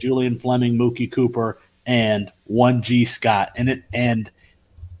Jigba, Julian Fleming, Mookie Cooper, and one G Scott. And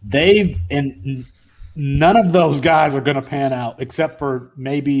none of those guys are going to pan out except for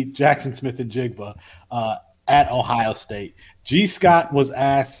maybe Jackson Smith and Jigba at Ohio State. G Scott was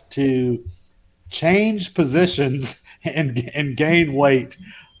asked to change positions and gain weight.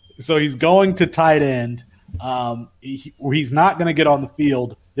 So he's going to tight end. He's not going to get on the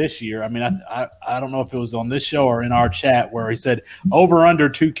field this year. I mean, I don't know if it was on this show or in our chat where he said over under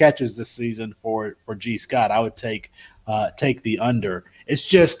 2 catches this season for G Scott. I would take the under. It's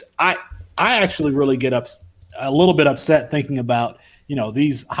just I actually really get a little bit upset thinking about,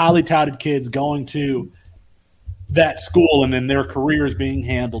 these highly touted kids going to that school and then their careers being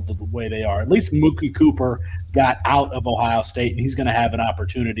handled the way they are. At least Mookie Cooper got out of Ohio State, and he's going to have an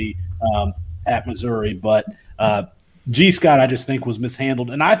opportunity at Missouri. But G. Scott, I just think, was mishandled.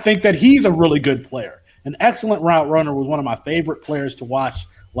 And I think that he's a really good player. An excellent route runner, was one of my favorite players to watch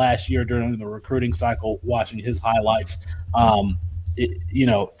last year during the recruiting cycle, watching his highlights.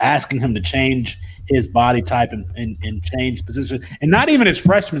 Asking him to change his body type and change position. And not even his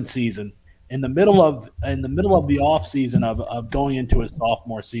freshman season. In the middle of the off season of going into his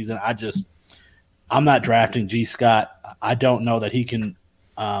sophomore season, I'm not drafting G. Scott. I don't know that he can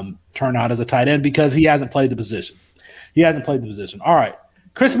turn out as a tight end because he hasn't played the position. All right,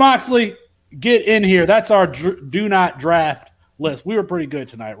 Chris Moxley, get in here. That's our do not draft list. We were pretty good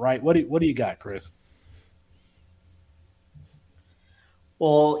tonight, right? What do you got, Chris?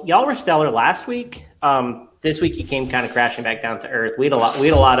 Well, y'all were stellar last week. This week you came kind of crashing back down to earth. We had a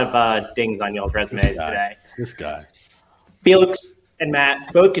lot of dings on y'all's resumes today. This guy. Felix and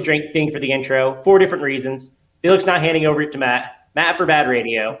Matt both could ding for the intro. 4 different reasons. Felix not handing over it to Matt. Matt for bad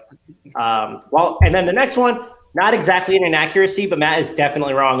radio. And then the next one, not exactly an inaccuracy, but Matt is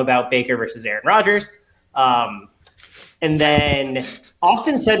definitely wrong about Baker versus Aaron Rodgers. And then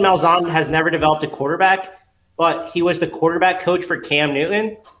Austin said Malzahn has never developed a quarterback, but he was the quarterback coach for Cam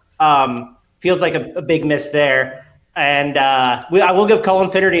Newton. Feels like a big miss there. And I will give Cullen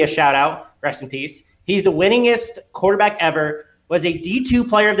Finnerty a shout-out. Rest in peace. He's the winningest quarterback ever, was a D2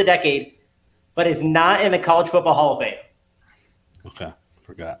 player of the decade, but is not in the College Football Hall of Fame. Okay,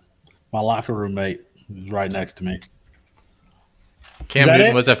 forgot. My locker room mate was right next to me. Cam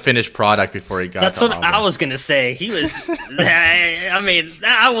Newton was a finished product before he got That's to what Auburn. I was going to say. He was –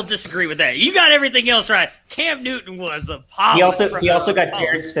 I will disagree with that. You got everything else right. Cam Newton was a pop. He also got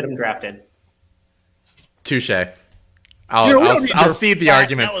Jarrett Stidham drafted. Touche. I'll cede the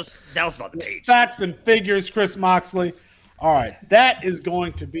argument. That was about the page. Facts and figures, Chris Moxley. All right, that is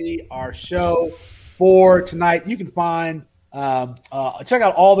going to be our show for tonight. You can find check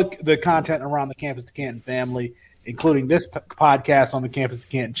out all the content around the Campus to Canton family, including this podcast on the Campus to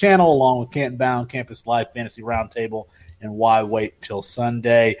Canton channel, along with Canton Bound, Campus Life, Fantasy Roundtable, and Why Wait Till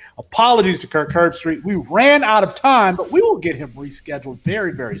Sunday. Apologies to Kirk Herbstreit. We ran out of time, but we will get him rescheduled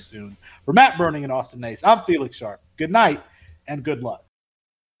very, very soon. For Matt Bruning and Austin Nace, I'm Felix Sharp. Good night and good luck.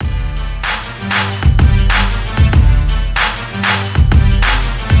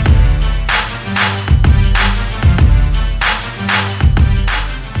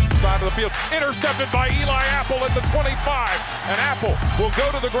 Side of the field, intercepted by Eli Apple at the 25, and Apple will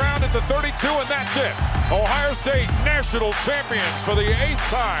go to the ground at the 32, and that's it. Ohio State national champions for the 8th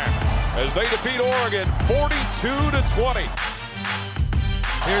time as they defeat Oregon 42-20.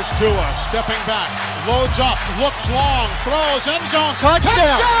 Here's Tua stepping back, loads up, looks long, throws, end zone,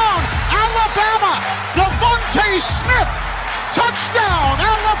 touchdown, Alabama! Devontae Smith, touchdown,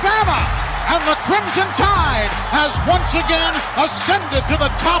 Alabama! And the Crimson Tide has once again ascended to the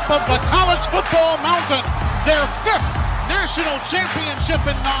top of the college football mountain. Their 5th national championship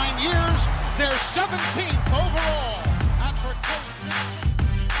in 9 years, their 17th overall. And for Coach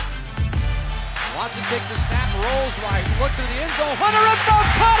Watson takes a snap, rolls right, looks in the end zone. Hunter Renfrow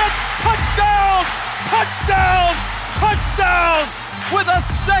caught it! Touchdown! Touchdown! Touchdown! With a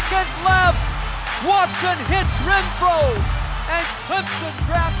second left, Watson hits Renfrow, and Clemson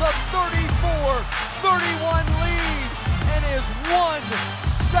grabs a 34-31 lead and is 1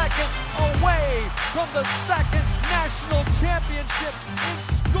 second away from the 2nd national championship in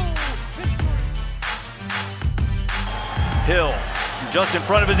school history. Hill, just in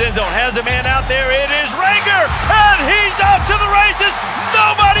front of his end zone, has a man out there. It is Rager, and he's off to the races.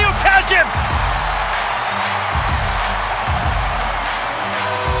 Nobody will catch him.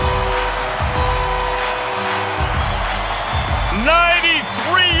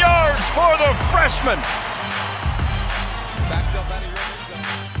 Yards for the freshman. Backed up out of your end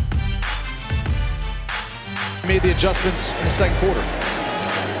zone. Made the adjustments in the second quarter.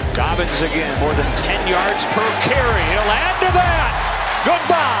 Dobbins again, more than 10 yards per carry. He'll add to that.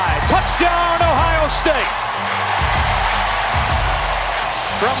 Goodbye. Touchdown, Ohio State.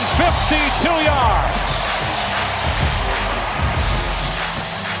 From 52 yards.